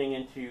 getting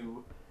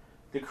into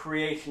the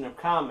creation of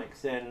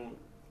comics and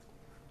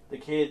the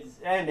kids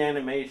and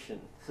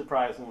animation,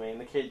 surprisingly, and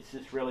the kids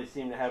just really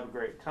seem to have a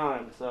great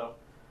time. So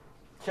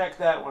check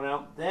that one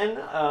out. Then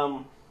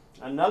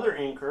another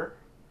inker,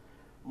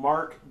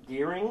 Mark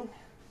Deering,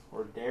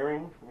 or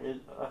Daring,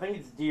 I think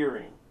it's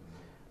Deering.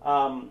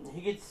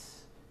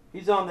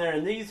 He's on there,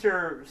 and these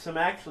are some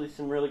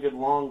really good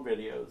long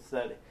videos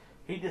that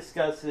he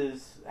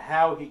discusses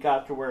how he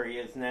got to where he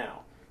is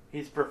now.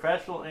 He's a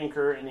professional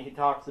inker, and he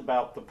talks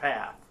about the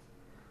path.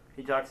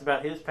 He talks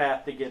about his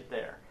path to get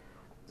there.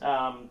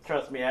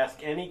 Trust me, ask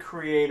any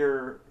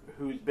creator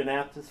who's been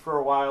at this for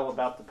a while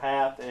about the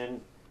path,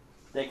 and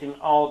they can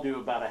all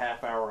do about a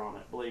half hour on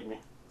it, believe me.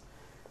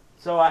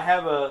 So I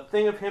have a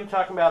thing of him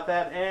talking about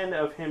that and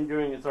of him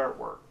doing his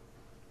artwork.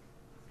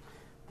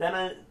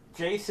 Then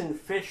Jason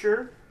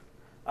Fisher,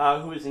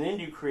 who is an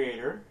indie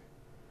creator,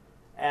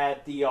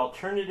 at the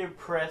Alternative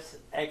Press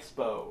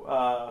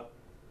Expo.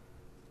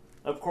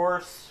 Of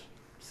course,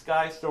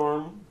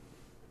 Skystorm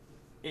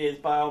is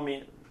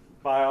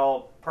by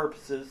all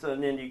purposes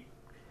an indie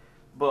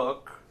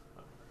book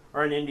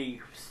or an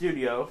indie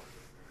studio,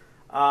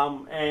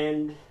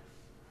 and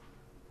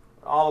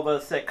all of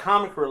us at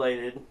Comic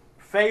Related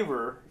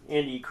favor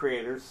indie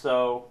creators,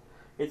 so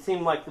it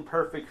seemed like the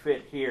perfect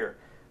fit here.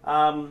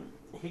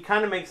 He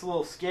kind of makes a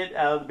little skit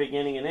out of the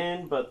beginning and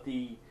end, but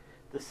the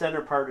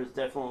center part is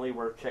definitely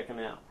worth checking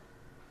out.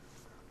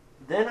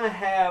 Then I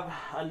have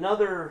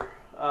another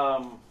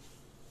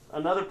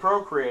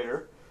pro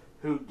creator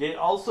who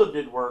also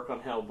did work on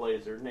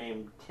Hellblazer,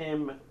 named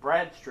Tim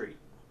Bradstreet.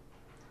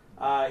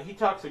 He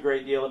talks a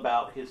great deal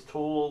about his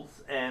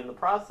tools and the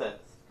process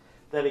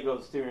that he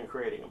goes through in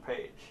creating a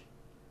page.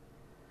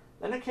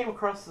 Then I came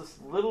across this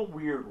little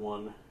weird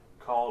one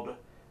called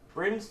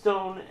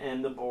Brimstone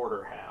and the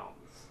Border Hounds.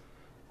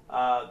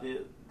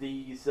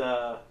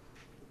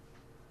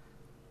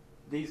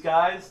 these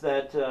guys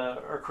that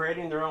are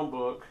creating their own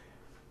book,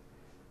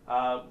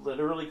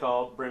 literally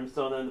called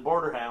Brimstone and the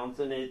Border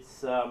Hounds, and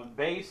it's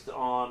based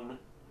on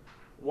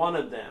one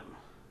of them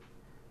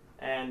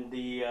and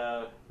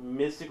the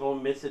mystical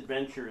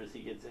misadventures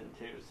he gets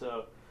into.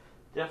 So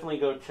definitely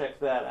go check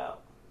that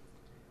out.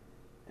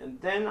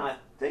 And then I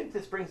think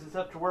this brings us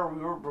up to where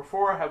we were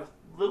before. I have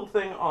a little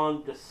thing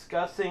on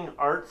discussing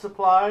art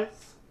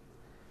supplies,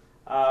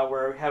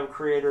 where we have a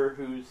creator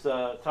who's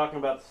talking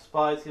about the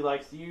supplies he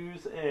likes to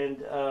use,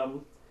 and I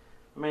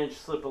managed to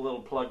slip a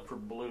little plug for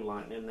Blue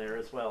Line in there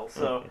as well.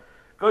 So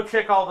go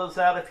check all those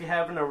out if you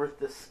haven't over at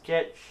the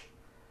Sketch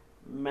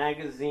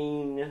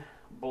Magazine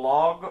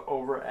blog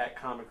over at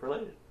Comic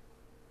Related.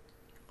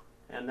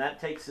 And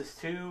that takes us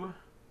to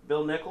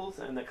Bill Nichols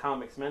and the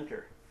Comics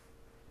Mentor.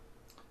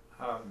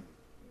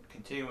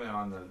 Continuing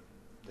on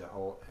the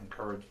whole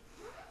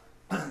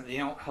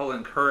whole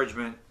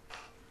encouragement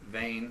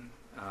vein,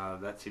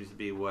 that seems to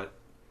be what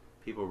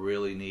people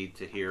really need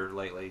to hear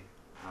lately.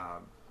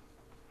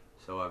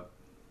 So I've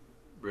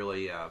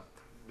really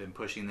been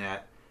pushing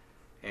that,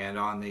 and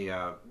on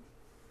the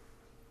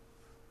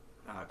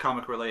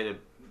comic related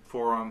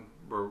forum,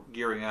 we're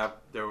gearing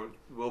up. There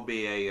will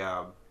be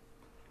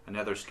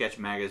another Sketch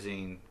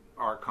Magazine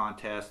art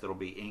contest that'll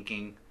be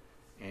inking,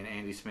 and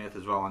Andy Smith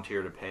has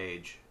volunteered a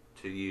page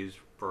to use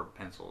for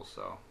pencils.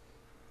 So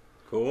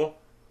Cool.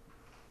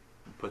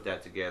 put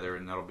that together,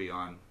 and that'll be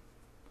on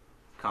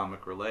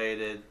Comic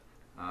Related,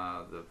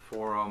 the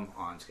forum,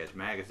 on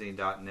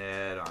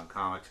sketchmagazine.net, on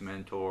Comics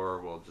Mentor.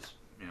 We'll just,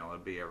 it'll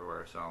be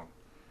everywhere. So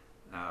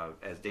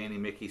as Danny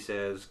Mickey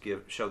says,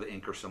 show the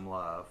inker some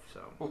love.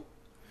 So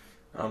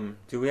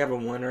Do we have a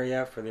winner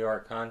yet for the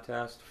art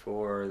contest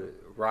for the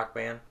rock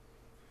band?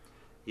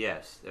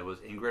 yes, it was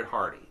Ingrid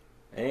Hardy.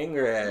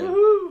 Ingrid.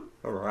 Woohoo!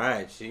 All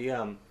right. She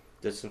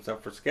did some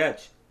stuff for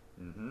Sketch.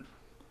 Mm-hmm.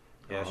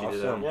 Yeah, Awesome. Yeah, she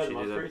the did most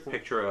a recent.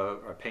 picture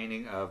of a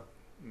painting of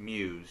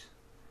Muse,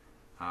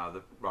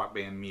 the rock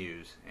band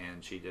Muse,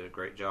 and she did a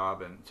great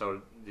job, and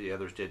so the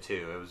others did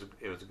too.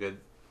 It was a good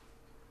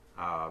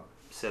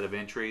set of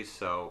entries,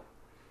 so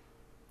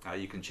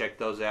you can check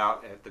those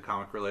out at the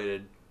Comic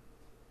Related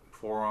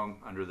forum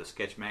under the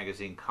Sketch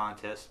Magazine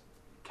contest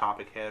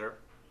topic header,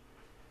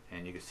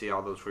 and you can see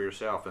all those for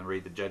yourself and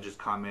read the judges'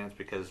 comments,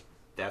 because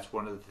that's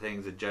one of the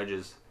things the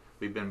judges,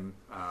 we've been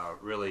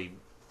really,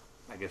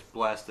 I guess,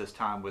 blessed this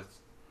time with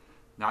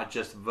not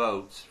just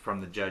votes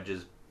from the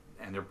judges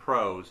and their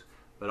pros,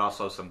 but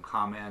also some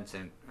comments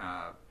and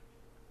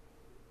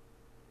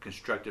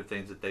constructive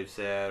things that they've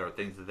said or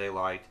things that they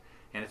liked.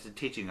 And it's a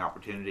teaching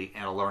opportunity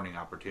and a learning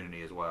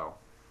opportunity as well.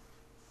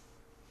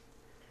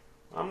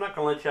 I'm not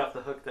going to let you off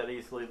the hook that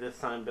easily this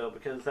time, Bill,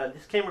 because I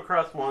just came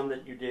across one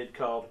that you did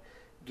called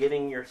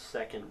Getting Your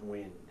Second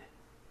Wind.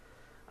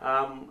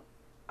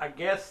 I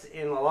guess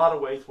in a lot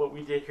of ways what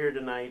we did here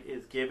tonight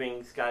is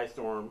giving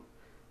Skystorm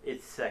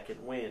its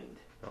second wind.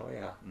 Oh,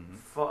 yeah.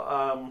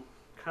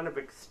 Kind of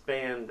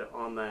expand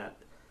on that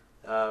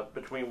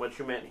between what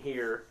you meant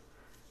here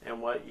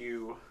and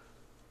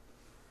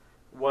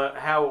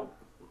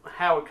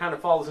how it kind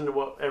of falls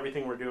into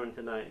everything we're doing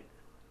tonight.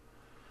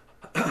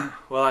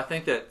 Well, I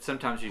think that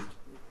sometimes you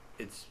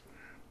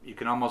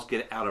can almost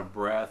get out of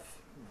breath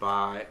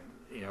by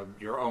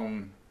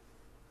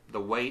the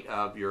weight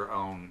of your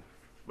own,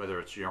 whether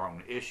it's your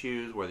own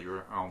issues, whether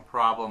your own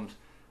problems,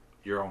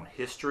 your own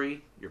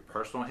history, your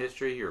personal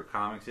history, your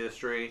comics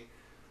history,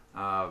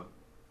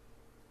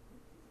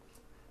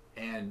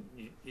 and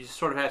you just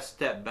sort of have to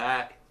step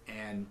back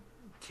and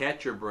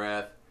catch your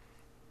breath,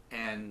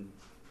 and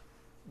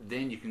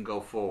then you can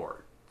go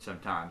forward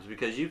sometimes,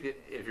 because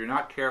if you're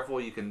not careful,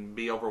 you can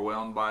be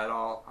overwhelmed by it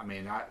all. I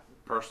mean, I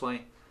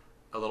personally,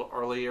 a little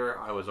earlier,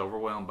 I was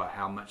overwhelmed by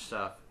how much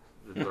stuff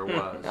that there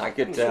was. I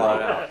could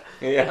tell.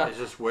 Yeah. It's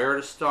just where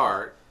to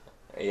start,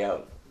 Yeah.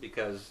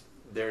 because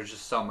there's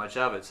just so much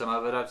of it. Some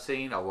of it I've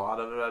seen, a lot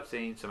of it I've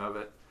seen, some of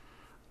it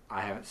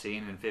I haven't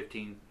seen in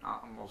 15,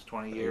 almost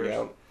 20 years.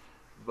 Yep.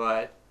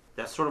 But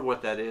that's sort of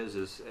what that is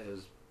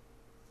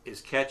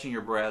catching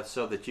your breath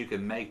so that you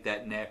can make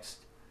that next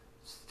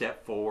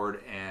step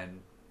forward and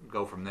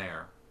go from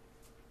there.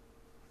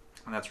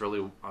 And that's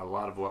really a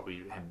lot of what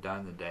we have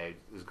done today,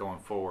 is going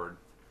forward.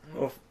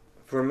 Well,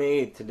 for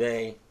me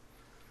today,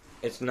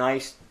 it's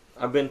nice.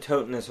 I've been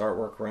toting this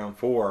artwork around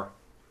for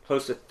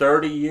close to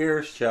 30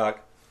 years,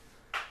 Chuck.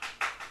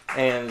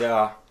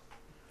 And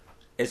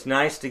it's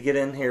nice to get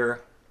in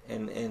here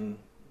and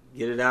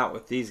get it out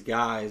with these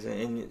guys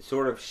and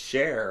sort of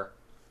share,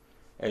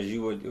 as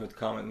you would with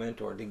Comic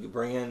Mentor, to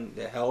bring in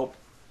the help,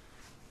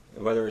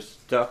 whether it's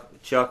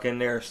Chuck in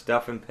there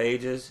stuffing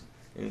pages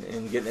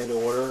and getting it in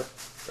order,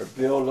 or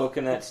Bill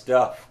looking at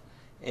stuff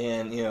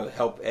and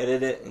help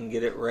edit it and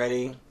get it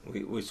ready.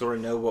 We sort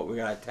of know what we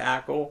got to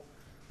tackle,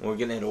 and we're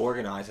getting it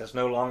organized. It's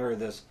no longer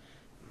this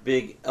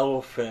big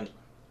elephant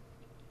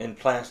in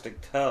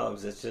plastic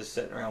tubs that's just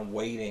sitting around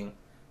waiting.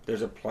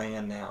 There's a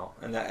plan now,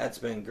 and that's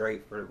been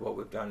great for what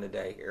we've done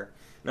today here.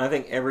 And I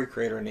think every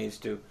creator needs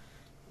to,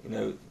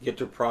 get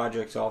their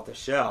projects off the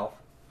shelf,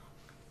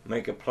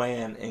 make a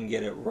plan, and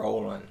get it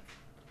rolling.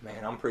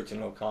 Man, I'm preaching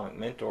a little comic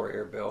mentor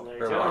here, Bill. There you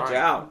Better go. watch Alright.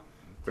 out.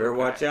 Better Okay.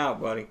 watch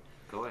out, buddy.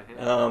 Go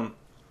ahead.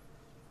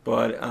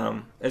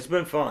 But it's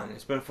been fun.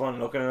 It's been fun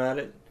looking at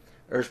it.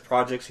 There's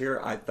projects here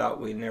I thought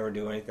we'd never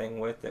do anything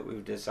with that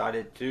we've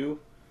decided to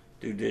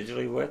do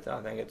digitally with.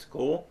 I think it's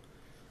cool.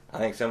 I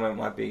think some of it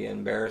might be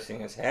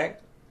embarrassing as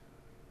heck.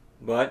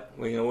 But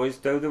we always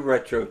throw the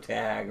retro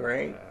tag,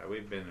 right?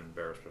 We've been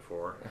embarrassed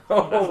before.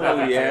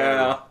 Oh,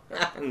 yeah.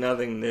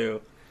 Nothing new.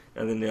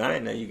 Nothing new. I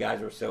didn't know you guys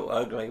were so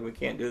ugly. We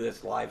can't do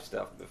this live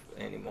stuff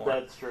anymore.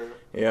 That's true.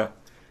 Yeah.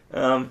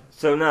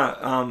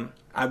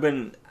 I've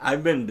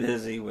been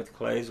busy with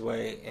Clay's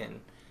Way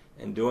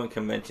and doing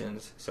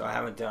conventions, so I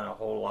haven't done a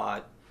whole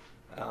lot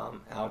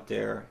out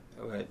there.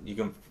 But you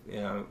can,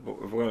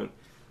 we're going to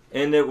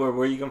end it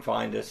where you can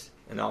find us,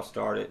 and I'll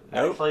start it.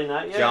 Nope. Actually,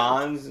 not yet.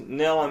 John's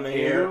nailing me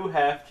here. You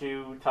have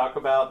to talk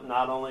about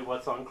not only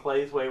what's on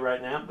Clay's Way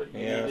right now, but you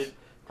Yes. need to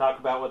talk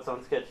about what's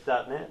on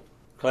Sketch.net.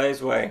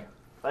 Clay's Way.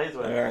 Clay's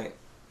Way. All right.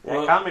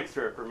 That comic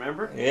strip,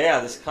 remember?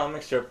 Yeah, this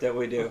comic strip that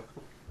we do.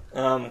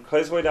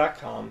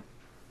 Claysway.com.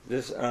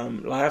 This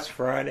last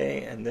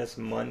Friday and this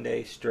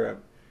Monday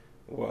strip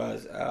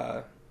was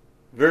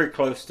very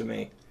close to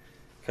me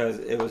because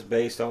it was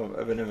based off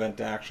of an event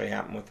that actually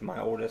happened with my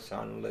oldest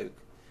son, Luke.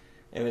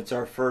 And it's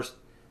our first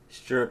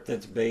strip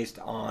that's based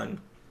on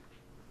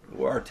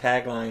our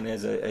tagline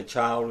is a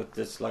child with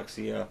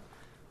dyslexia,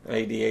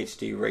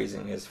 ADHD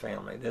raising his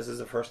family. This is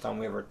the first time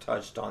we ever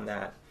touched on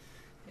that.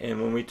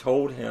 And when we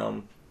told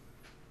him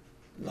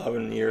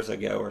 11 years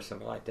ago or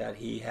something like that,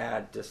 he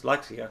had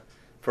dyslexia,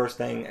 first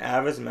thing out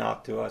of his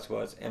mouth to us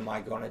was, "Am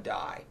I going to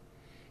die?"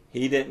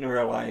 He didn't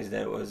realize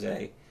that it was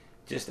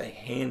just a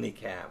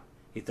handicap.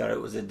 He thought it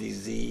was a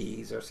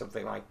disease or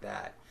something like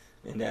that,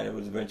 and that it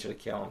would eventually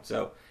kill him.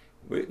 So,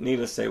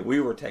 needless to say,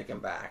 we were taken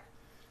back.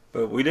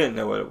 But we didn't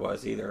know what it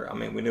was either. I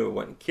mean, we knew it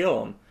wouldn't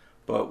kill him,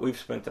 but we've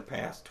spent the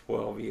past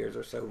 12 years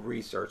or so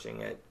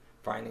researching it,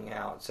 finding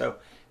out. So,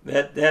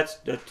 that's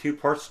the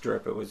two-part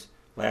strip. It was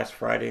last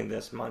Friday and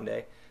this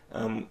Monday.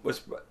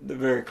 Was the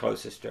very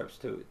closest strips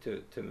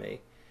to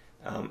me.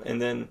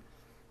 And then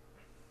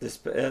this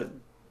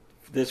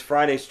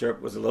Friday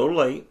strip was a little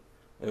late.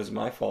 It was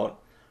my fault.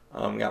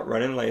 Got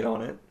running late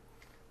on it.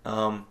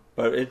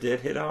 But it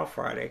did hit on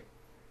Friday.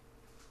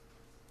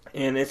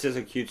 And it's just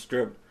a cute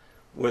strip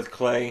with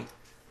Clay,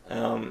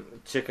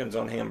 chickens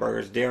on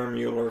hamburgers. Darren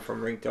Mueller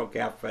from Ringtail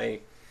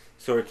Cafe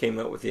sort of came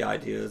up with the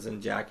ideas,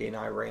 and Jackie and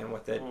I ran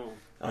with it.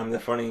 The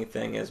funny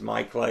thing is,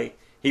 my Clay,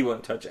 he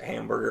wouldn't touch a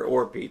hamburger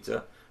or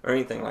pizza or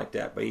anything like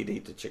that, but he'd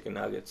eat the chicken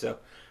nuggets. So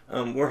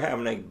we're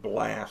having a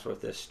blast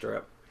with this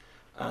strip.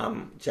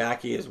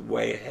 Jackie is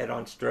way ahead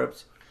on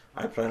strips.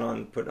 I plan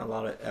on putting a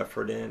lot of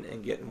effort in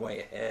and getting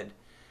way ahead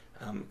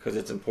because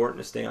it's important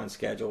to stay on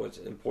schedule. It's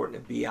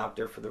important to be out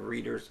there for the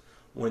readers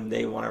when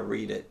they want to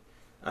read it.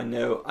 I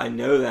know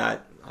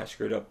that I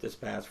screwed up this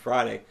past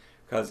Friday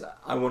because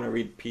I want to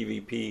read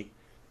PvP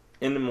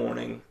in the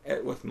morning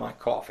with my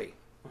coffee.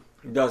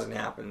 It doesn't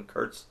happen.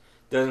 Kurtz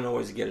doesn't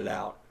always get it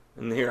out.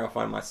 And here I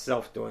find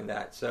myself doing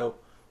that. So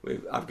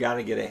I've got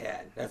to get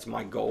ahead. That's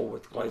my goal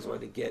with Clay's Way,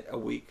 to get a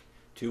week,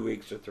 2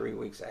 weeks, or 3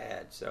 weeks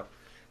ahead. So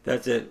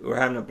that's it. We're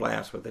having a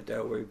blast with it,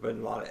 though. We've put a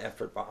lot of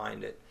effort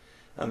behind it.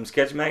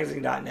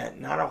 Sketchmagazine.net,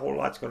 not a whole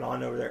lot's going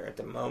on over there at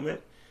the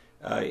moment.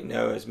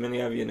 As many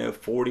of you know,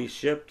 40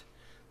 shipped.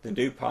 The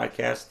new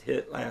podcast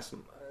hit last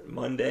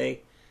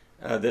Monday.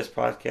 This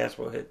podcast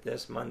will hit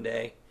this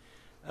Monday.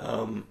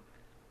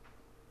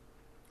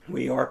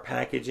 We are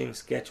packaging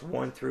Sketch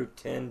 1 through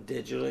 10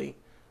 digitally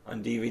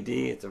on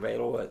DVD. It's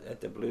available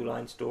at the Blue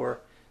Line store.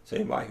 So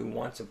anybody who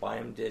wants to buy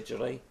them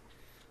digitally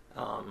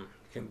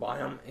can buy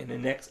them. And the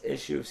next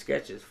issue of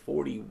Sketch is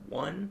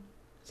 41.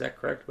 Is that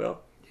correct, Bill?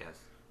 Yes.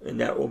 And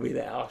that will be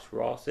the Alex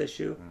Ross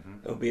issue. Mm-hmm.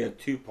 It'll be a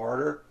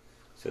two-parter.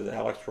 So the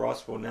Alex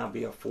Ross will now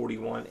be a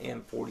 41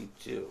 and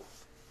 42.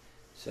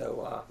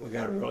 So we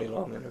got a really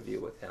long interview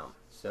with him.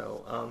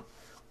 So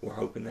we're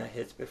hoping that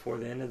hits before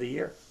the end of the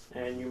year.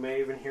 And you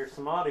may even hear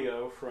some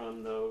audio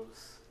from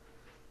those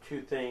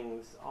two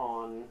things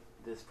on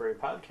this very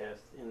podcast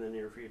in the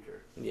near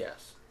future.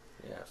 Yes.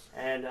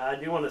 And I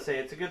do want to say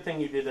it's a good thing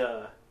you did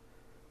a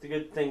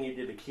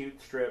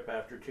cute strip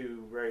after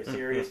two very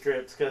serious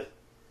strips, because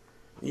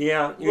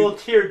Yeah, a little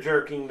tear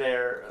jerking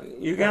there.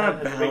 You gotta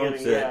at the balance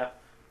beginning, it. Yeah.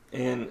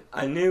 And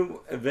I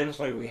knew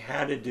eventually we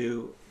had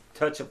to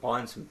touch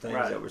upon some things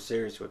Right. that were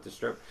serious with the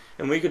strip,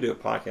 and we could do a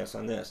podcast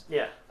on this.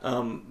 Yeah.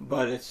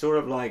 But it's sort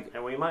of like,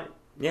 And we might.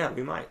 yeah,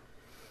 we might.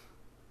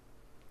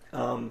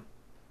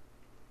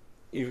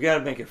 You've got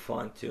to make it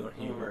fun too and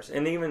humorous,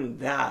 and even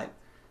that,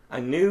 I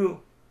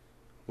knew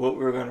what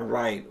we were going to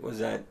write was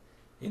that,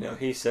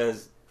 he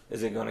says,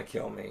 "Is it going to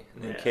kill me?"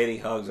 And then Yeah. Katie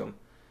hugs him,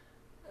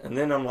 and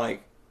then I'm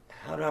like,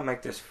 how do I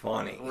make this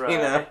funny?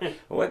 Right.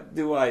 What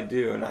do I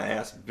do? And I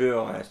asked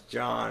Bill, I asked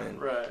John, and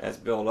Right.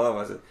 asked Bill Love.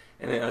 I said,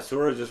 and then I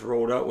sort of just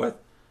rolled up with,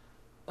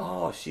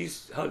 "Oh,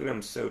 she's hugging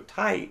him so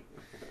tight."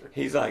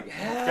 He's like,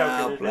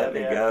 "Help, Choking let to me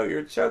death, go,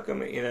 you're choking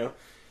me,"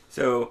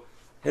 So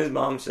his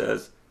mom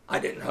says, "I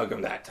didn't hug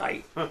him that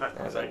tight."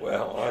 I was like,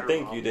 "Well, I Sure,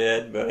 think Mom. you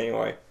did," but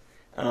anyway.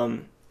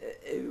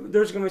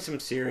 There's going to be some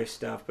serious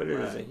stuff, but it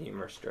is a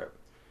humor strip.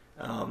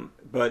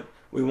 But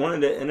we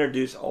wanted to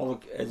introduce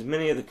as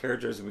many of the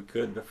characters as we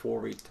could before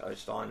we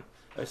touched on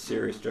a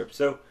serious strip.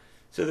 So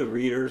the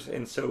readers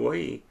and so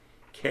we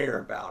care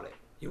about it.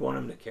 You want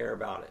them to care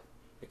about it.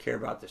 They care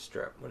about the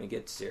strip when it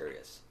gets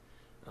serious.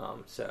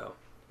 So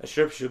a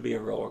strip should be a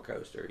roller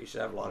coaster. You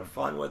should have a lot of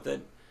fun with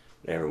it.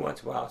 And every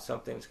once in a while,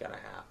 something's got to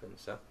happen.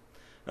 So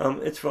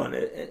it's fun.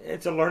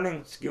 It's a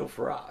learning skill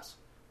for us.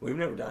 We've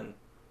never done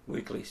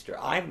weekly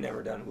strips. I've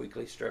never done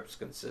weekly strips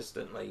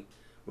consistently,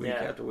 week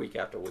after week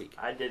after week.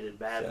 I did it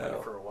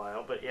badly for a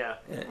while, but yeah.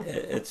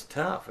 It's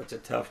tough. It's a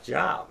tough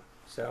job.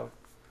 So,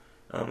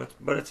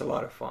 but it's a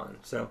lot of fun.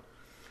 So,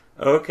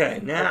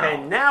 okay,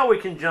 now we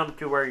can jump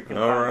to where you can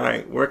find me. All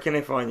right, where can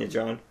they find you,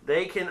 John?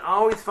 They can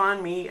always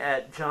find me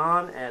at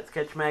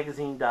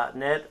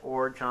john@sketchmagazine.net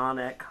or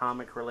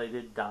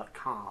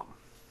john@comicrelated.com.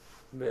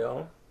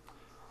 Bill?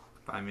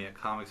 Find me at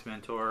Comics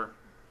Mentor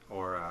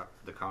or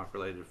the Comic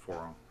Related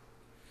Forum.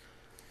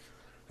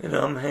 And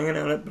I'm hanging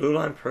out at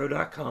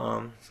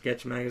BlueLinePro.com,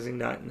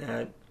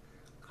 SketchMagazine.net,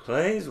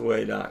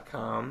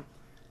 ClaysWay.com,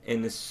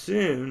 and the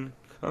soon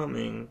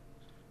coming,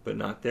 but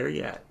not there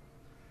yet,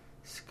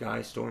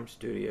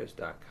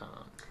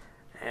 SkyStormStudios.com.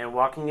 And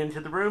walking into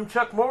the room,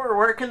 Chuck Moore,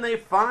 where can they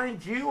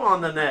find you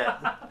on the net?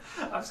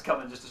 I was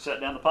coming just to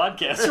shut down the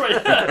podcast.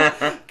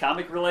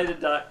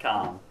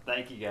 ComicRelated.com.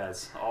 Thank you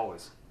guys,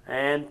 always.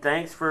 And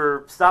thanks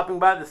for stopping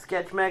by the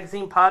Sketch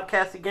Magazine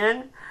podcast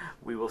again.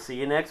 We will see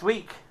you next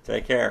week.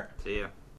 Take care. See ya.